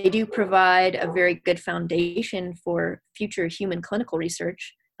 They do provide a very good foundation for future human clinical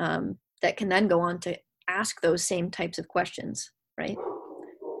research that can then go on to ask those same types of questions, right?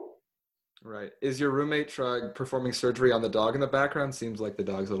 Right. Is your roommate performing surgery on the dog in the background? Seems like the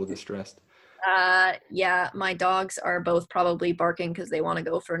dog's a little distressed. Yeah, my dogs are both probably barking because they want to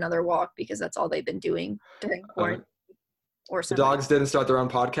go for another walk because that's all they've been doing during quarantine. The dogs didn't start their own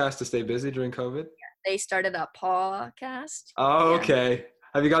podcast to stay busy during COVID? Yeah, they started a podcast. Oh, okay.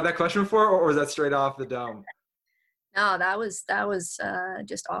 Have you got that question before, or was that straight off the dome? No, that was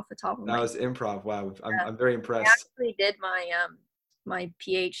just off the top of my head. That was improv. Wow, I'm very impressed. I actually did my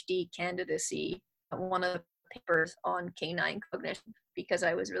PhD candidacy, one of the papers on canine cognition, because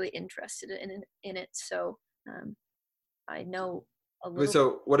I was really interested in it. So I know a little. Wait,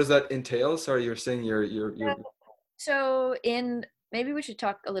 so what does that entail? Sorry, you're saying you're. So maybe we should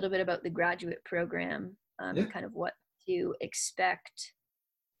talk a little bit about the graduate program, kind of what to expect.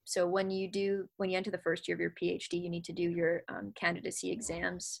 So when you enter the first year of your PhD, you need to do your candidacy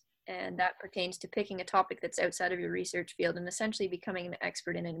exams, and that pertains to picking a topic that's outside of your research field and essentially becoming an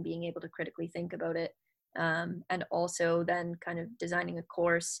expert in it and being able to critically think about it, and also then kind of designing a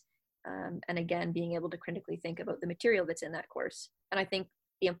course, and again being able to critically think about the material that's in that course. And I think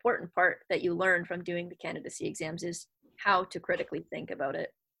the important part that you learn from doing the candidacy exams is how to critically think about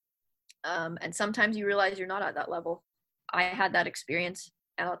it, and sometimes you realize you're not at that level. I had that experience.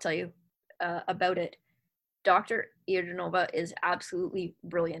 And I'll tell you about it. Dr. Iordanova is absolutely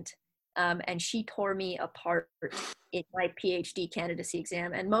brilliant. And she tore me apart in my PhD candidacy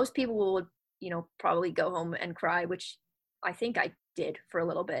exam. And most people will, probably go home and cry, which I think I did for a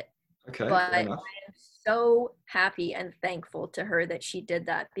little bit. Okay, But fair I enough. am so happy and thankful to her that she did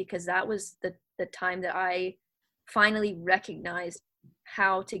that, because that was the time that I finally recognized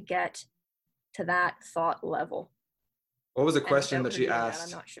how to get to that thought level. What was a And question without that her she doing that, I'm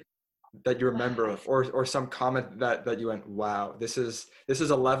asked not sure. that you remember, I or some comment that you went, wow, this is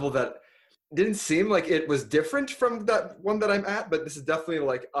a level that didn't seem like it was different from that one that I'm at, but this is definitely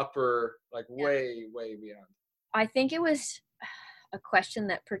like upper, like way beyond. I think it was a question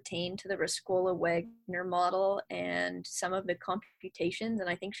that pertained to the Rescola-Wagner model and some of the computations. And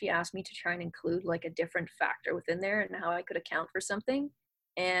I think she asked me to try and include like a different factor within there and how I could account for something.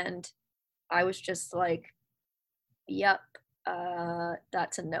 And I was just like, yep,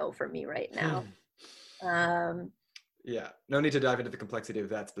 that's a no for me right now. Yeah, no need to dive into the complexity of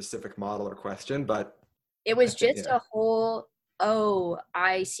that specific model or question, but It I was think, just a whole, oh,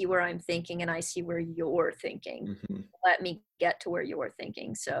 I see where I'm thinking and I see where you're thinking. Mhm. Let me get to where you're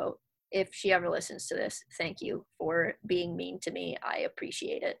thinking. So if she ever listens to this, thank you for being mean to me. I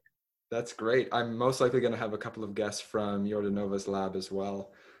appreciate it. That's great. I'm most likely going to have a couple of guests from Yordanova's lab as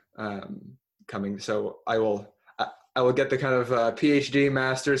well coming. So I will get the kind of PhD,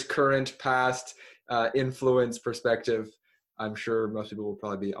 master's, current, past influence perspective. I'm sure most people will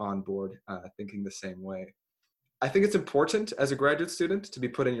probably be on board thinking the same way. I think it's important as a graduate student to be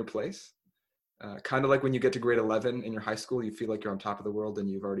put in your place. Kind of like when you get to grade 11 in your high school, you feel like you're on top of the world and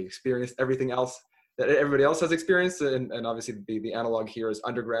you've already experienced everything else that everybody else has experienced. And obviously the analog here is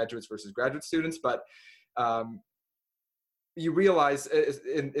undergraduates versus graduate students. But you realize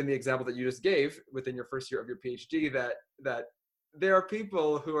in the example that you just gave within your first year of your PhD that there are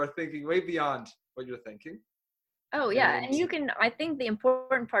people who are thinking way beyond what you're thinking. Oh yeah. And I think the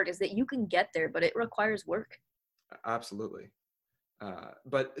important part is that you can get there, but it requires work. Absolutely.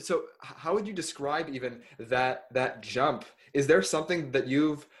 But so how would you describe even that jump? Is there something that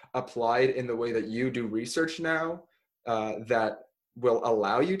you've applied in the way that you do research now that will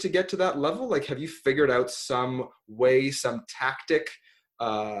allow you to get to that level? Like, have you figured out some way, some tactic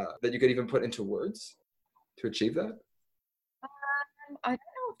that you could even put into words to achieve that? I don't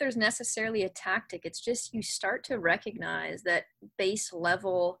know if there's necessarily a tactic. It's just you start to recognize that base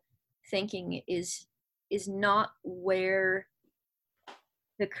level thinking is not where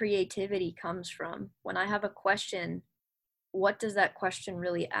the creativity comes from. When I have a question, what does that question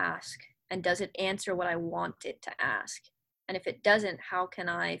really ask? And does it answer what I want it to ask? And if it doesn't, how can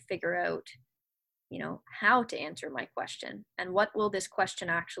I figure out, how to answer my question? And what will this question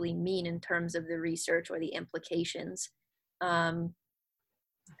actually mean in terms of the research or the implications?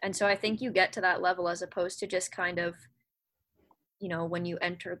 And so I think you get to that level as opposed to just kind of, when you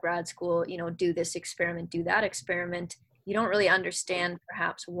enter grad school, do this experiment, do that experiment. You don't really understand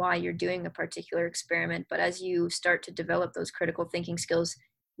perhaps why you're doing a particular experiment, but as you start to develop those critical thinking skills,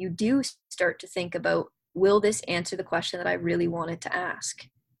 you do start to think about, will this answer the question that I really wanted to ask?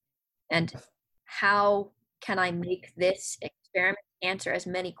 And how can I make this experiment answer as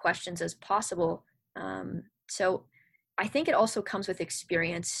many questions as possible? So I think it also comes with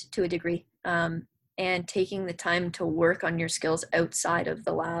experience to a degree, and taking the time to work on your skills outside of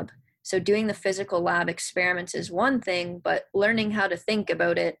the lab. So doing the physical lab experiments is one thing, but learning how to think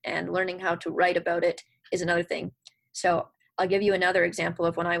about it and learning how to write about it is another thing. So I'll give you another example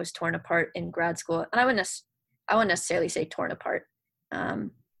of when I was torn apart in grad school. And I wouldn't necessarily say torn apart.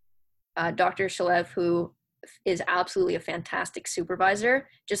 Dr. Shalev, who is absolutely a fantastic supervisor,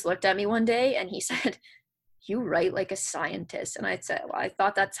 just looked at me one day and he said, "You write like a scientist." And I said, well, I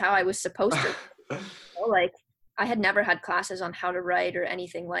thought that's how I was supposed to. Like, I had never had classes on how to write or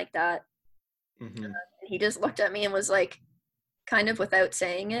anything like that. Mm-hmm. He just looked at me and was like, kind of without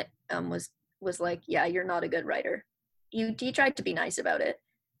saying it, was like, "Yeah, you're not a good writer." He tried to be nice about it.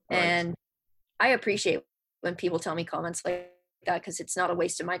 Right. And I appreciate when people tell me comments like that, because it's not a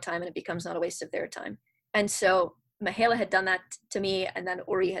waste of my time and it becomes not a waste of their time. And so Mihaela had done that to me, and then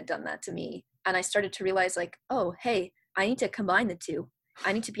Uri had done that to me. And I started to realize, like, oh, hey, I need to combine the two.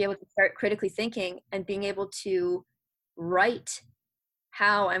 I need to be able to start critically thinking and being able to write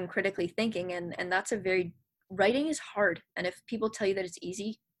how I'm critically thinking. And that's writing is hard. And if people tell you that it's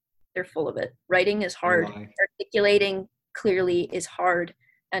easy, they're full of it. Writing is hard. Articulating clearly is hard.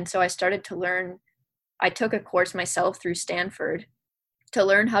 And so I started to learn. I took a course myself through Stanford to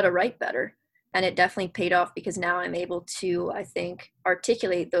learn how to write better. And it definitely paid off, because now I'm able to, I think,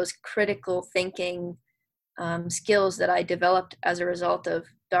 articulate those critical thinking skills that I developed as a result of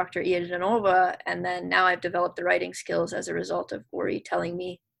Dr. Iordanova. And then now I've developed the writing skills as a result of Uri telling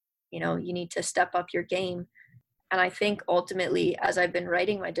me you need to step up your game. And I think ultimately, as I've been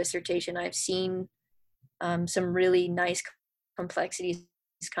writing my dissertation, I've seen some really nice complexities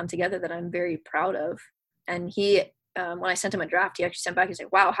come together that I'm very proud of. And when I sent him a draft, he actually sent back and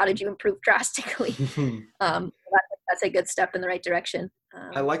said, "Wow, how did you improve drastically?" That's a good step in the right direction.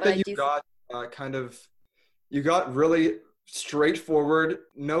 I like that you got you got really straightforward,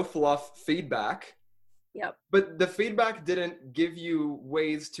 no fluff feedback. Yep. But the feedback didn't give you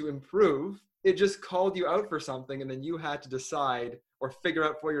ways to improve. It just called you out for something, and then you had to decide or figure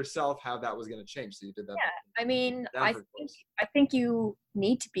out for yourself how that was going to change. So you did that. Yeah, I mean, I think you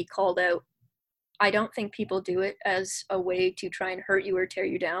need to be called out. I don't think people do it as a way to try and hurt you or tear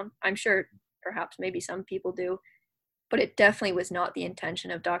you down. I'm sure perhaps maybe some people do, but it definitely was not the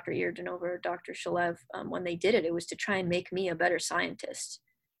intention of Dr. Irdunova or Dr. Shalev when they did it. It was to try and make me a better scientist.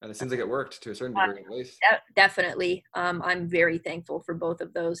 And it seems like it worked to a certain degree, at least. Definitely. I'm very thankful for both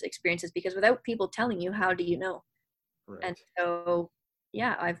of those experiences, because without people telling you, how do you know? Right. And so,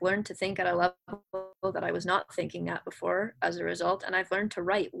 yeah, I've learned to think at a level that I was not thinking at before as a result. And I've learned to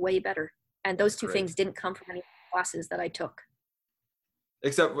write way better. And those two things didn't come from any classes that I took.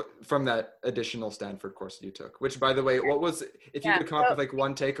 Except from that additional Stanford course that you took, which, by the way, if you could come up with like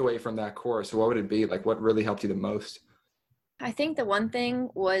one takeaway from that course, what would it be? Like, what really helped you the most? I think the one thing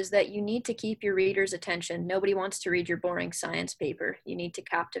was that you need to keep your readers' attention. Nobody wants to read your boring science paper. You need to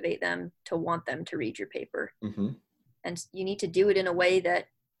captivate them to want them to read your paper. Mm-hmm. And you need to do it in a way that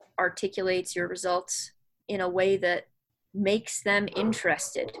articulates your results in a way that makes them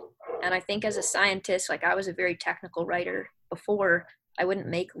interested. And I think as a scientist, like, I was a very technical writer before. I wouldn't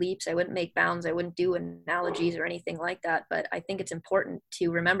make leaps, I wouldn't make bounds, I wouldn't do analogies or anything like that. But I think it's important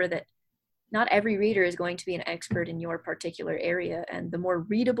to remember that not every reader is going to be an expert in your particular area. And the more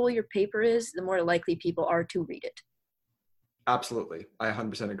readable your paper is, the more likely people are to read it. Absolutely. I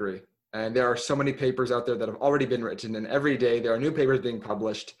 100% agree. And there are so many papers out there that have already been written, and every day there are new papers being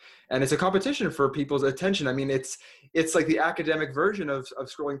published, and it's a competition for people's attention. I mean, it's like the academic version of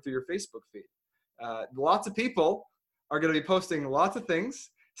scrolling through your Facebook feed. Lots of people are going to be posting lots of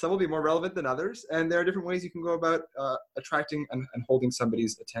things. Some will be more relevant than others, and there are different ways you can go about attracting and holding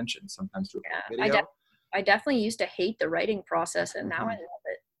somebody's attention, sometimes through a video. I definitely used to hate the writing process, and now I love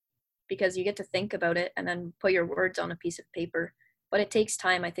it, because you get to think about it and then put your words on a piece of paper. But it takes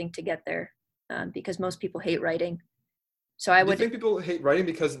time, I think, to get there, because most people hate writing. So Do you think people hate writing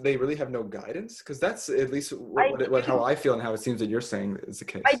because they really have no guidance? Because that's at least how I feel, and how it seems that you're saying is the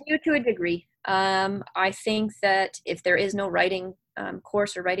case. I do, to a degree. I think that if there is no writing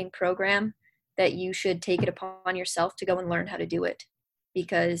course or writing program, that you should take it upon yourself to go and learn how to do it,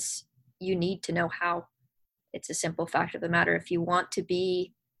 because you need to know how. It's a simple fact of the matter. If you want to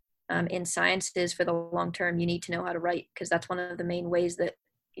be in sciences for the long term, you need to know how to write, because that's one of the main ways that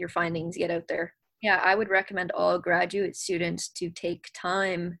your findings get out there. Yeah, I would recommend all graduate students to take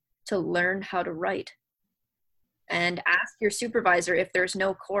time to learn how to write, and ask your supervisor if there's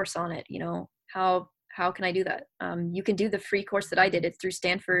no course on it. How can I do that? You can do the free course that I did. It's through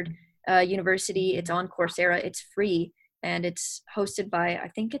Stanford University. It's on Coursera. It's free, and it's hosted by, I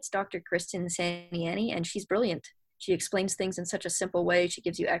think it's Dr. Kristen Saniani, and she's brilliant. She explains things in such a simple way. She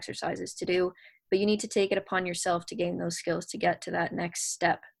gives you exercises to do, but you need to take it upon yourself to gain those skills to get to that next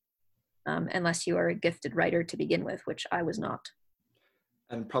step, unless you are a gifted writer to begin with, which I was not.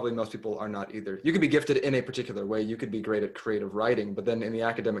 And probably most people are not either. You could be gifted in a particular way. You could be great at creative writing, but then in the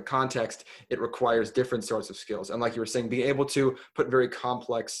academic context, it requires different sorts of skills. And like you were saying, being able to put very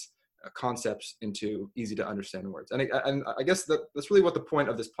complex concepts into easy to understand words. And I guess that's really what the point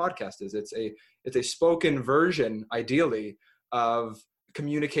of this podcast is. It's a spoken version, ideally, of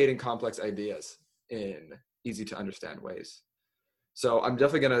communicating complex ideas in easy to understand ways. So I'm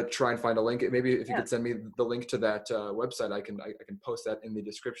definitely going to try and find a link. Maybe if you could send me the link to that website, I can post that in the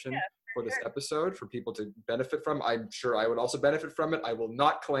description for this episode for people to benefit from. I'm sure I would also benefit from it. I will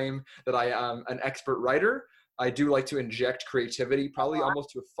not claim that I am an expert writer. I do like to inject creativity, probably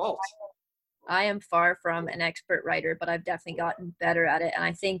almost to a fault. I am far from an expert writer, but I've definitely gotten better at it. And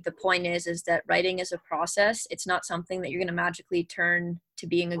I think the point is that writing is a process. It's not something that you're going to magically turn to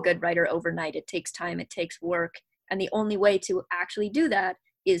being a good writer overnight. It takes time. It takes work. And the only way to actually do that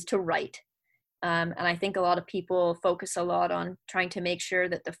is to write. And I think a lot of people focus a lot on trying to make sure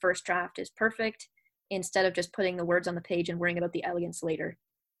that the first draft is perfect, instead of just putting the words on the page and worrying about the elegance later.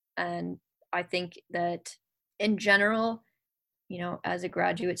 And I think that in general, as a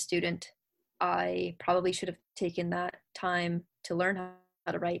graduate student, I probably should have taken that time to learn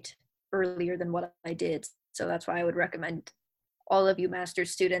how to write earlier than what I did. So that's why I would recommend all of you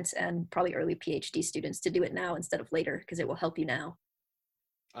master's students and probably early PhD students to do it now instead of later, because it will help you now.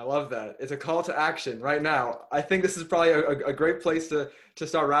 I love that. It's a call to action right now. I think this is probably a great place to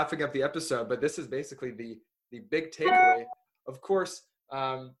start wrapping up the episode, but this is basically the big takeaway. Of course,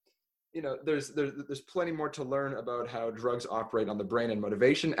 there's plenty more to learn about how drugs operate on the brain and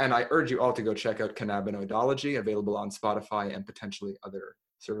motivation, and I urge you all to go check out Cannabinoidology, available on Spotify and potentially other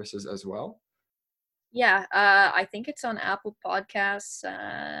services as well. Yeah, I think it's on Apple Podcasts,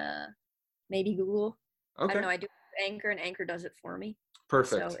 maybe Google. Okay. I don't know. I do Anchor, and Anchor does it for me.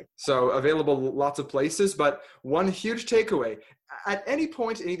 Perfect. So available lots of places, but one huge takeaway, at any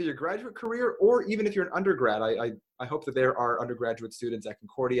point in either your graduate career or even if you're an undergrad, I hope that there are undergraduate students at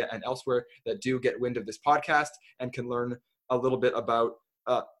Concordia and elsewhere that do get wind of this podcast and can learn a little bit about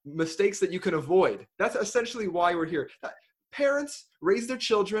mistakes that you can avoid. That's essentially why we're here. Parents raise their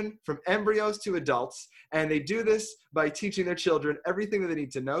children from embryos to adults, and they do this by teaching their children everything that they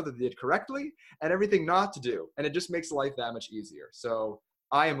need to know that they did correctly and everything not to do. And it just makes life that much easier. So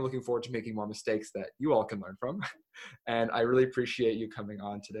I am looking forward to making more mistakes that you all can learn from. And I really appreciate you coming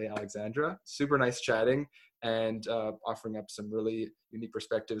on today, Alexandra. Super nice chatting and offering up some really unique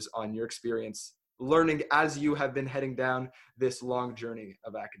perspectives on your experience learning as you have been heading down this long journey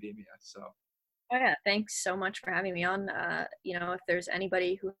of academia. So. Oh yeah, thanks so much for having me on. If there's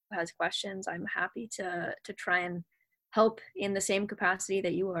anybody who has questions, I'm happy to try and help in the same capacity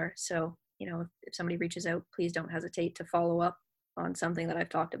that you are. So, if somebody reaches out, please don't hesitate to follow up on something that I've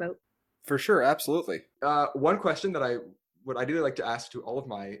talked about. For sure, absolutely. One question that I would ideally like to ask to all of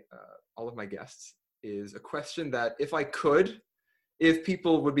my guests is a question that if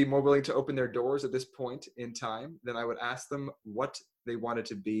people would be more willing to open their doors at this point in time, then I would ask them what they wanted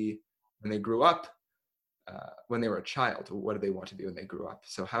to be when they grew up, when they were a child. What did they want to be when they grew up?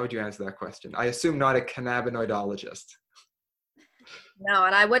 So how would you answer that question? I assume not a cannabinoidologist. No,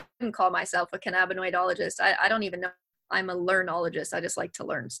 and I wouldn't call myself a cannabinoidologist. I don't even know. I'm a learnologist. I just like to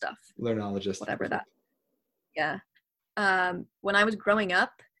learn stuff. Learnologist. Whatever that. Yeah. When I was growing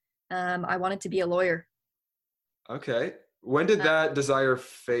up, I wanted to be a lawyer. Okay. When did that desire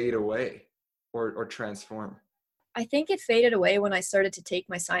fade away or transform? I think it faded away when I started to take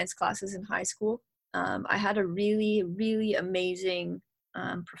my science classes in high school. I had a really, really amazing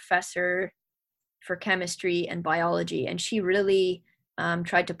professor for chemistry and biology, and she really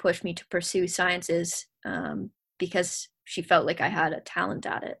tried to push me to pursue sciences because she felt like I had a talent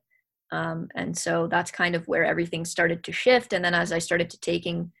at it. And so that's kind of where everything started to shift. And then as I started to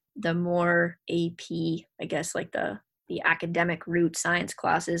taking the more AP, I guess, like the academic route science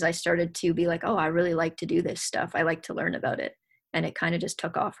classes, I started to be like, oh, I really like to do this stuff. I like to learn about it. And it kind of just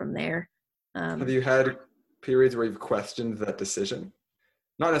took off from there. Have you had periods where you've questioned that decision?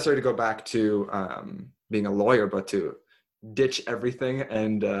 Not necessarily to go back to being a lawyer, but to ditch everything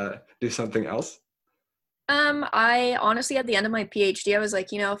and do something else? I honestly, at the end of my PhD, I was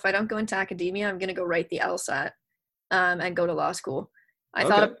like, if I don't go into academia, I'm going to go write the LSAT and go to law school. I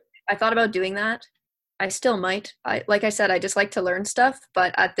thought about doing that. I still might. Like I said, I just like to learn stuff,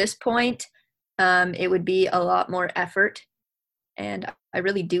 but at this point, it would be a lot more effort, and I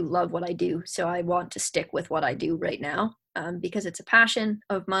really do love what I do. So I want to stick with what I do right now because it's a passion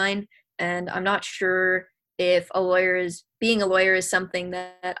of mine, and I'm not sure if being a lawyer is something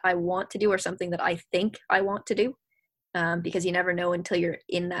that I want to do or something that I think I want to do, because you never know until you're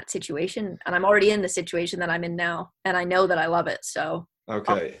in that situation. And I'm already in the situation that I'm in now, and I know that I love it. So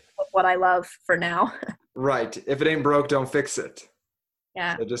okay. What I love for now. Right. If it ain't broke, don't fix it.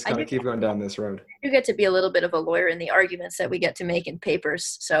 Yeah. So just kind of keep going down this road. You get to be a little bit of a lawyer in the arguments that we get to make in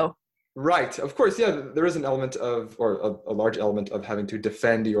papers. So. Right. Of course. Yeah. There is an element of, or a large element of having to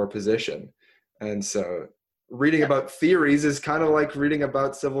defend your position. And so reading about theories is kind of like reading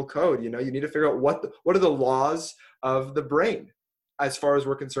about civil code. You need to figure out what are the laws of the brain as far as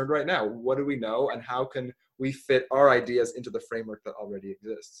we're concerned right now. What do we know and how can we fit our ideas into the framework that already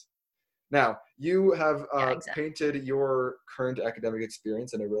exists? Now, you have painted your current academic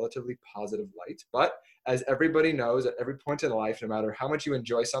experience in a relatively positive light, but as everybody knows, at every point in life, no matter how much you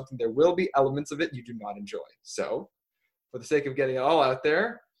enjoy something, there will be elements of it you do not enjoy. So, for the sake of getting it all out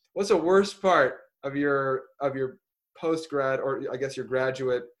there, what's the worst part of your post-grad, or I guess your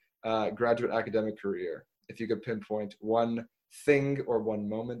graduate academic career? If you could pinpoint one thing or one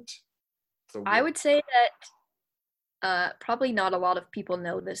moment. I would say that probably not a lot of people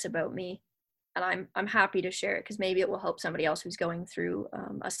know this about me, and I'm happy to share it because maybe it will help somebody else who's going through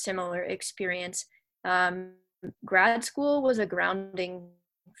a similar experience. Grad school was a grounding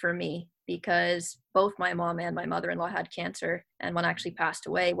for me because both my mom and my mother-in-law had cancer, and one actually passed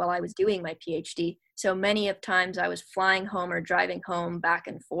away while I was doing my PhD. So many of times I was flying home or driving home back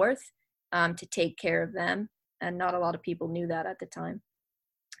and forth to take care of them, and not a lot of people knew that at the time.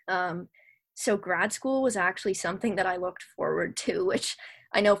 So grad school was actually something that I looked forward to, which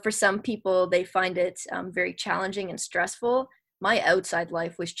I know for some people they find it very challenging and stressful. My outside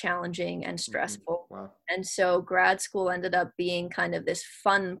life was challenging and stressful. Wow. And so grad school ended up being kind of this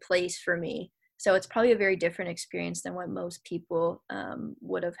fun place for me. So it's probably a very different experience than what most people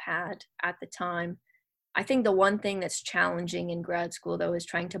would have had at the time. I think the one thing that's challenging in grad school, though, is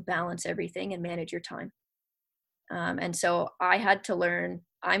trying to balance everything and manage your time. And so I had to learn,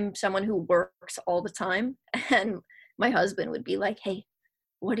 I'm someone who works all the time. And my husband would be like, hey,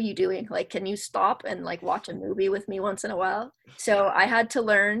 what are you doing? Like, can you stop and like watch a movie with me once in a while? So I had to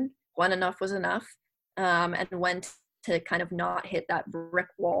learn when enough was enough, and when to kind of not hit that brick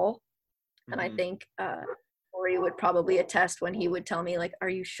wall. And I think Corey would probably attest when he would tell me, like, are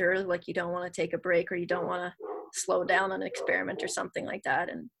you sure, like, you don't want to take a break or you don't want to slow down on an experiment or something like that?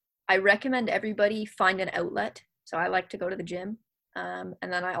 And I recommend everybody find an outlet. So I like to go to the gym. And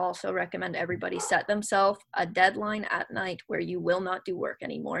then I also recommend everybody set themselves a deadline at night where you will not do work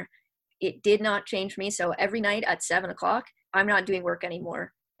anymore. It did not change me. So every night at 7:00, I'm not doing work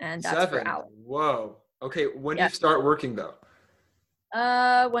anymore. And that's 7. for hours. Whoa. Okay. When do Yeah. you start working though?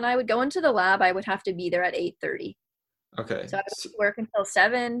 When I would go into the lab, I would have to be there at 8:30. Okay. So I would work until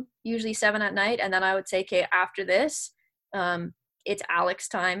 7, usually 7 at night. And then I would say, okay, after this, it's Alex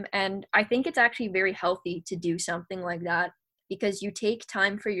time. And I think it's actually very healthy to do something like that because you take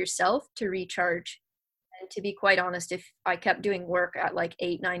time for yourself to recharge. And to be quite honest, if I kept doing work at like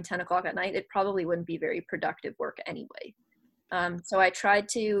 8, 9, 10 o'clock at night, it probably wouldn't be very productive work anyway. So I tried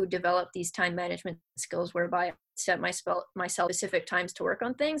to develop these time management skills whereby I set myself specific times to work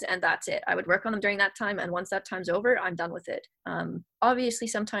on things, and that's it. I would work on them during that time, and once that time's over, I'm done with it. Obviously,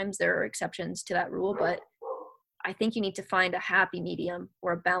 sometimes there are exceptions to that rule, but I think you need to find a happy medium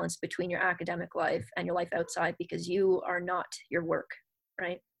or a balance between your academic life and your life outside because you are not your work,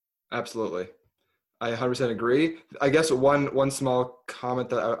 right? Absolutely. I 100% agree. I guess one small comment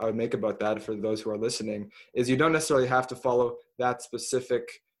that I would make about that for those who are listening is you don't necessarily have to follow that specific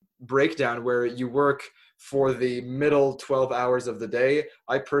breakdown where you work for the middle 12 hours of the day.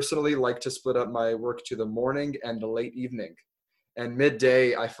 I personally like to split up my work to the morning and the late evening. And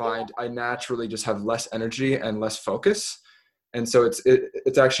midday, I find I naturally just have less energy and less focus. And so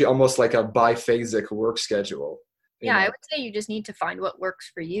it's actually almost like a biphasic work schedule. Yeah, I would say you just need to find what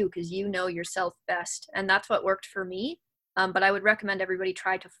works for you because you know yourself best. And that's what worked for me. But I would recommend everybody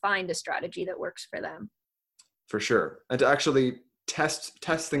try to find a strategy that works for them. For sure. And to actually test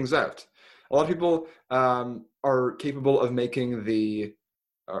things out. A lot of people are capable of making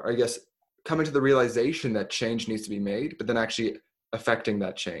coming to the realization that change needs to be made, but then actually affecting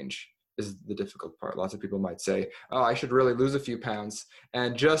that change is the difficult part. Lots of people might say, oh, I should really lose a few pounds.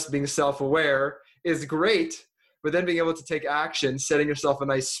 And just being self-aware is great. But then being able to take action, setting yourself a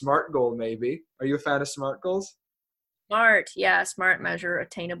nice SMART goal, maybe. Are you a fan of SMART goals? SMART, yeah. SMART, measure,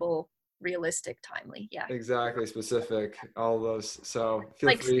 attainable, realistic, timely. Yeah. Exactly. Specific. All those. So feel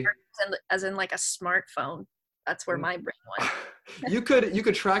like free. As in like a smartphone. That's where my brain went. You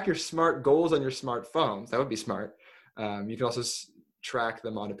could track your SMART goals on your smartphones. That would be smart. You can also track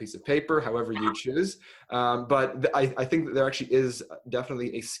them on a piece of paper, however you choose. But I think that there actually is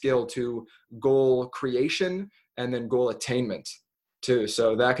definitely a skill to goal creation and then goal attainment too.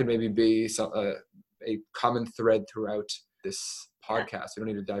 So that could maybe be a common thread throughout this podcast. We don't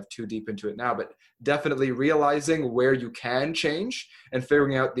need to dive too deep into it now, but definitely realizing where you can change and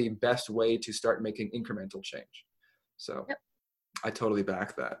figuring out the best way to start making incremental change. So yep. I totally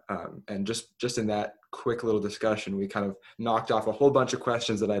back that. And just in that quick little discussion, we kind of knocked off a whole bunch of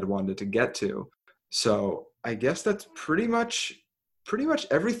questions that I'd wanted to get to. So I guess that's pretty much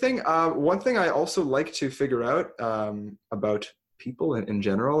everything. One thing I also like to figure out about people in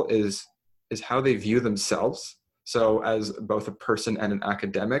general is how they view themselves. So as both a person and an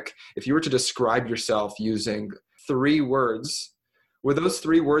academic, if you were to describe yourself using 3 words, would those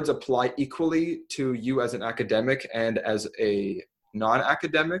 3 words apply equally to you as an academic and as a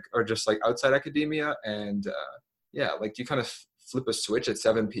non-academic, or just like outside academia? And do you kind of flip a switch at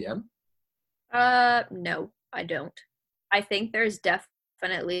 7 p.m.? No, I don't. I think there's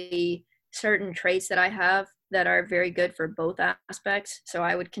definitely certain traits that I have that are very good for both aspects. So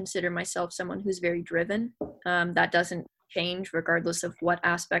I would consider myself someone who's very driven. That doesn't change regardless of what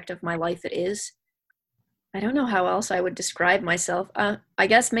aspect of my life it is. I don't know how else I would describe myself. I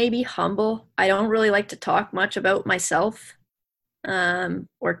guess maybe humble. I don't really like to talk much about myself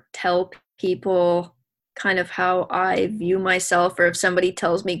or tell people kind of how I view myself, or if somebody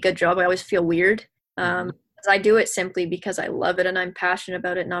tells me good job, I always feel weird. I do it simply because I love it and I'm passionate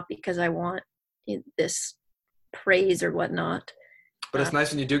about it, not because I want this praise or whatnot. But it's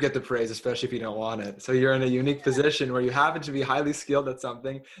nice when you do get the praise, especially if you don't want it. So you're in a unique position where you happen to be highly skilled at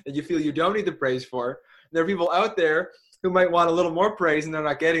something that you feel you don't need the praise for. There are people out there who might want a little more praise and they're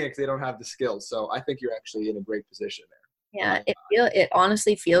not getting it because they don't have the skills. So I think you're actually in a great position there. Yeah, it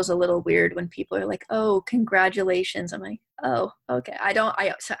honestly feels a little weird when people are like, "Oh, congratulations." I'm like, "Oh, okay."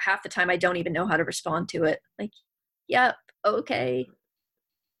 So half the time I don't even know how to respond to it. Like, "Yep, okay."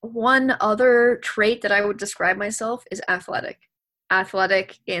 One other trait that I would describe myself is athletic.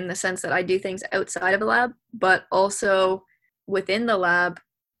 Athletic in the sense that I do things outside of the lab, but also within the lab.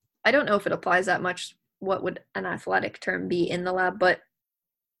 I don't know if it applies that much. What would an athletic term be in the lab? But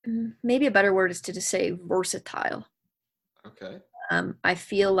maybe a better word is to just say versatile. Okay. I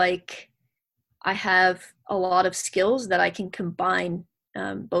feel like I have a lot of skills that I can combine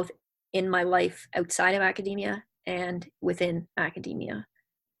both in my life outside of academia and within academia.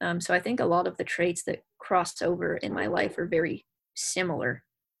 So I think a lot of the traits that cross over in my life are very similar.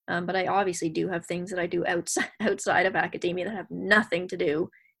 But I obviously do have things that I do outside of academia that have nothing to do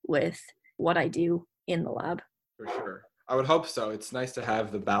with what I do in the lab. For sure. I would hope so. It's nice to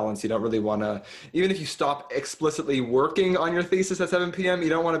have the balance. You don't really want to, even if you stop explicitly working on your thesis at 7 p.m., you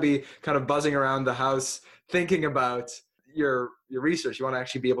don't want to be kind of buzzing around the house thinking about your research. You want to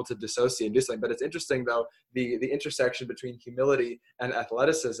actually be able to dissociate and do something. But it's interesting, though, the intersection between humility and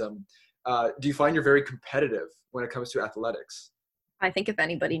athleticism. Do you find you're very competitive when it comes to athletics? I think if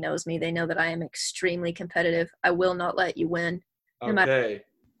anybody knows me, they know that I am extremely competitive. I will not let you win. No matter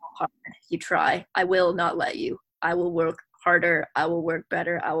how hard you try, I will not let you. I will work harder. I will work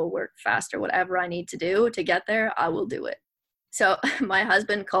better. I will work faster. Whatever I need to do to get there, I will do it. So my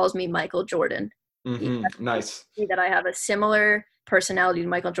husband calls me Michael Jordan. Mm-hmm. Nice. That I have a similar personality to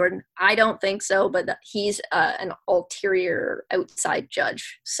Michael Jordan. I don't think so, but he's an ulterior outside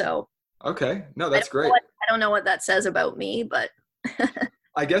judge. So okay, no, that's great. I don't know what that says about me, but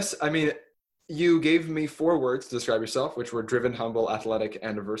I guess, I mean, you gave me 4 words to describe yourself, which were driven, humble, athletic,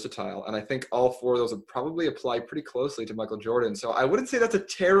 and versatile. And I think all 4 of those would probably apply pretty closely to Michael Jordan. So I wouldn't say that's a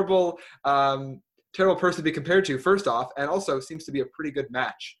terrible person to be compared to, first off, and also seems to be a pretty good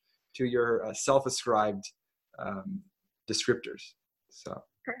match to your self-ascribed descriptors. So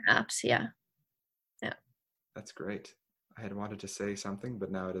perhaps, yeah. That's great. I had wanted to say something,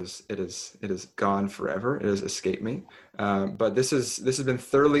 but now it is gone forever. It has escaped me. But this has been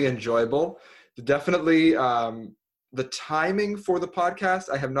thoroughly enjoyable. Definitely the timing for the podcast,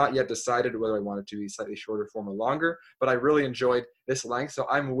 I have not yet decided whether I want it to be slightly shorter form or longer, but I really enjoyed this length. So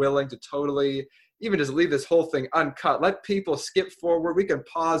I'm willing to totally even just leave this whole thing uncut. Let people skip forward. We can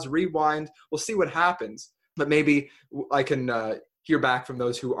pause, rewind. We'll see what happens. But maybe I can hear back from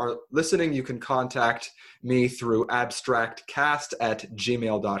those who are listening. You can contact me through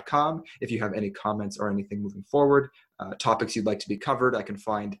abstractcast@gmail.com if you have any comments or anything moving forward, topics you'd like to be covered. I can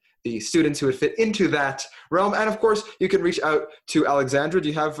find the students who would fit into that realm. And of course, you can reach out to Alexandra. Do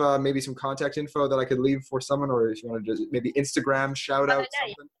you have maybe some contact info that I could leave for someone, or if you want to just maybe Instagram shout out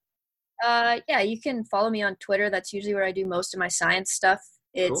something? Yeah, you can follow me on Twitter. That's usually where I do most of my science stuff.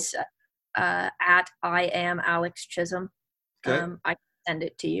 It's cool. At I am Alex Chisholm. Okay. I can send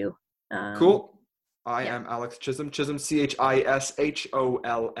it to you. Cool. I am Alex Chisholm. Chisholm,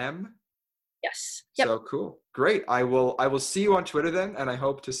 CHISHOLM. Yes. Yep. So cool. Great. I will see you on Twitter then, and I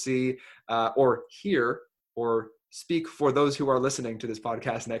hope to see or hear or speak for those who are listening to this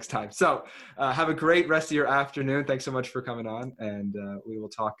podcast next time. So have a great rest of your afternoon. Thanks so much for coming on, and we will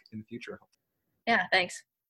talk in the future. Yeah, thanks.